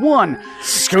 1.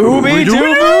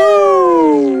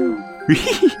 Scooby-Dooby-Doo!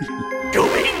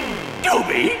 Dooby,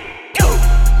 Dooby.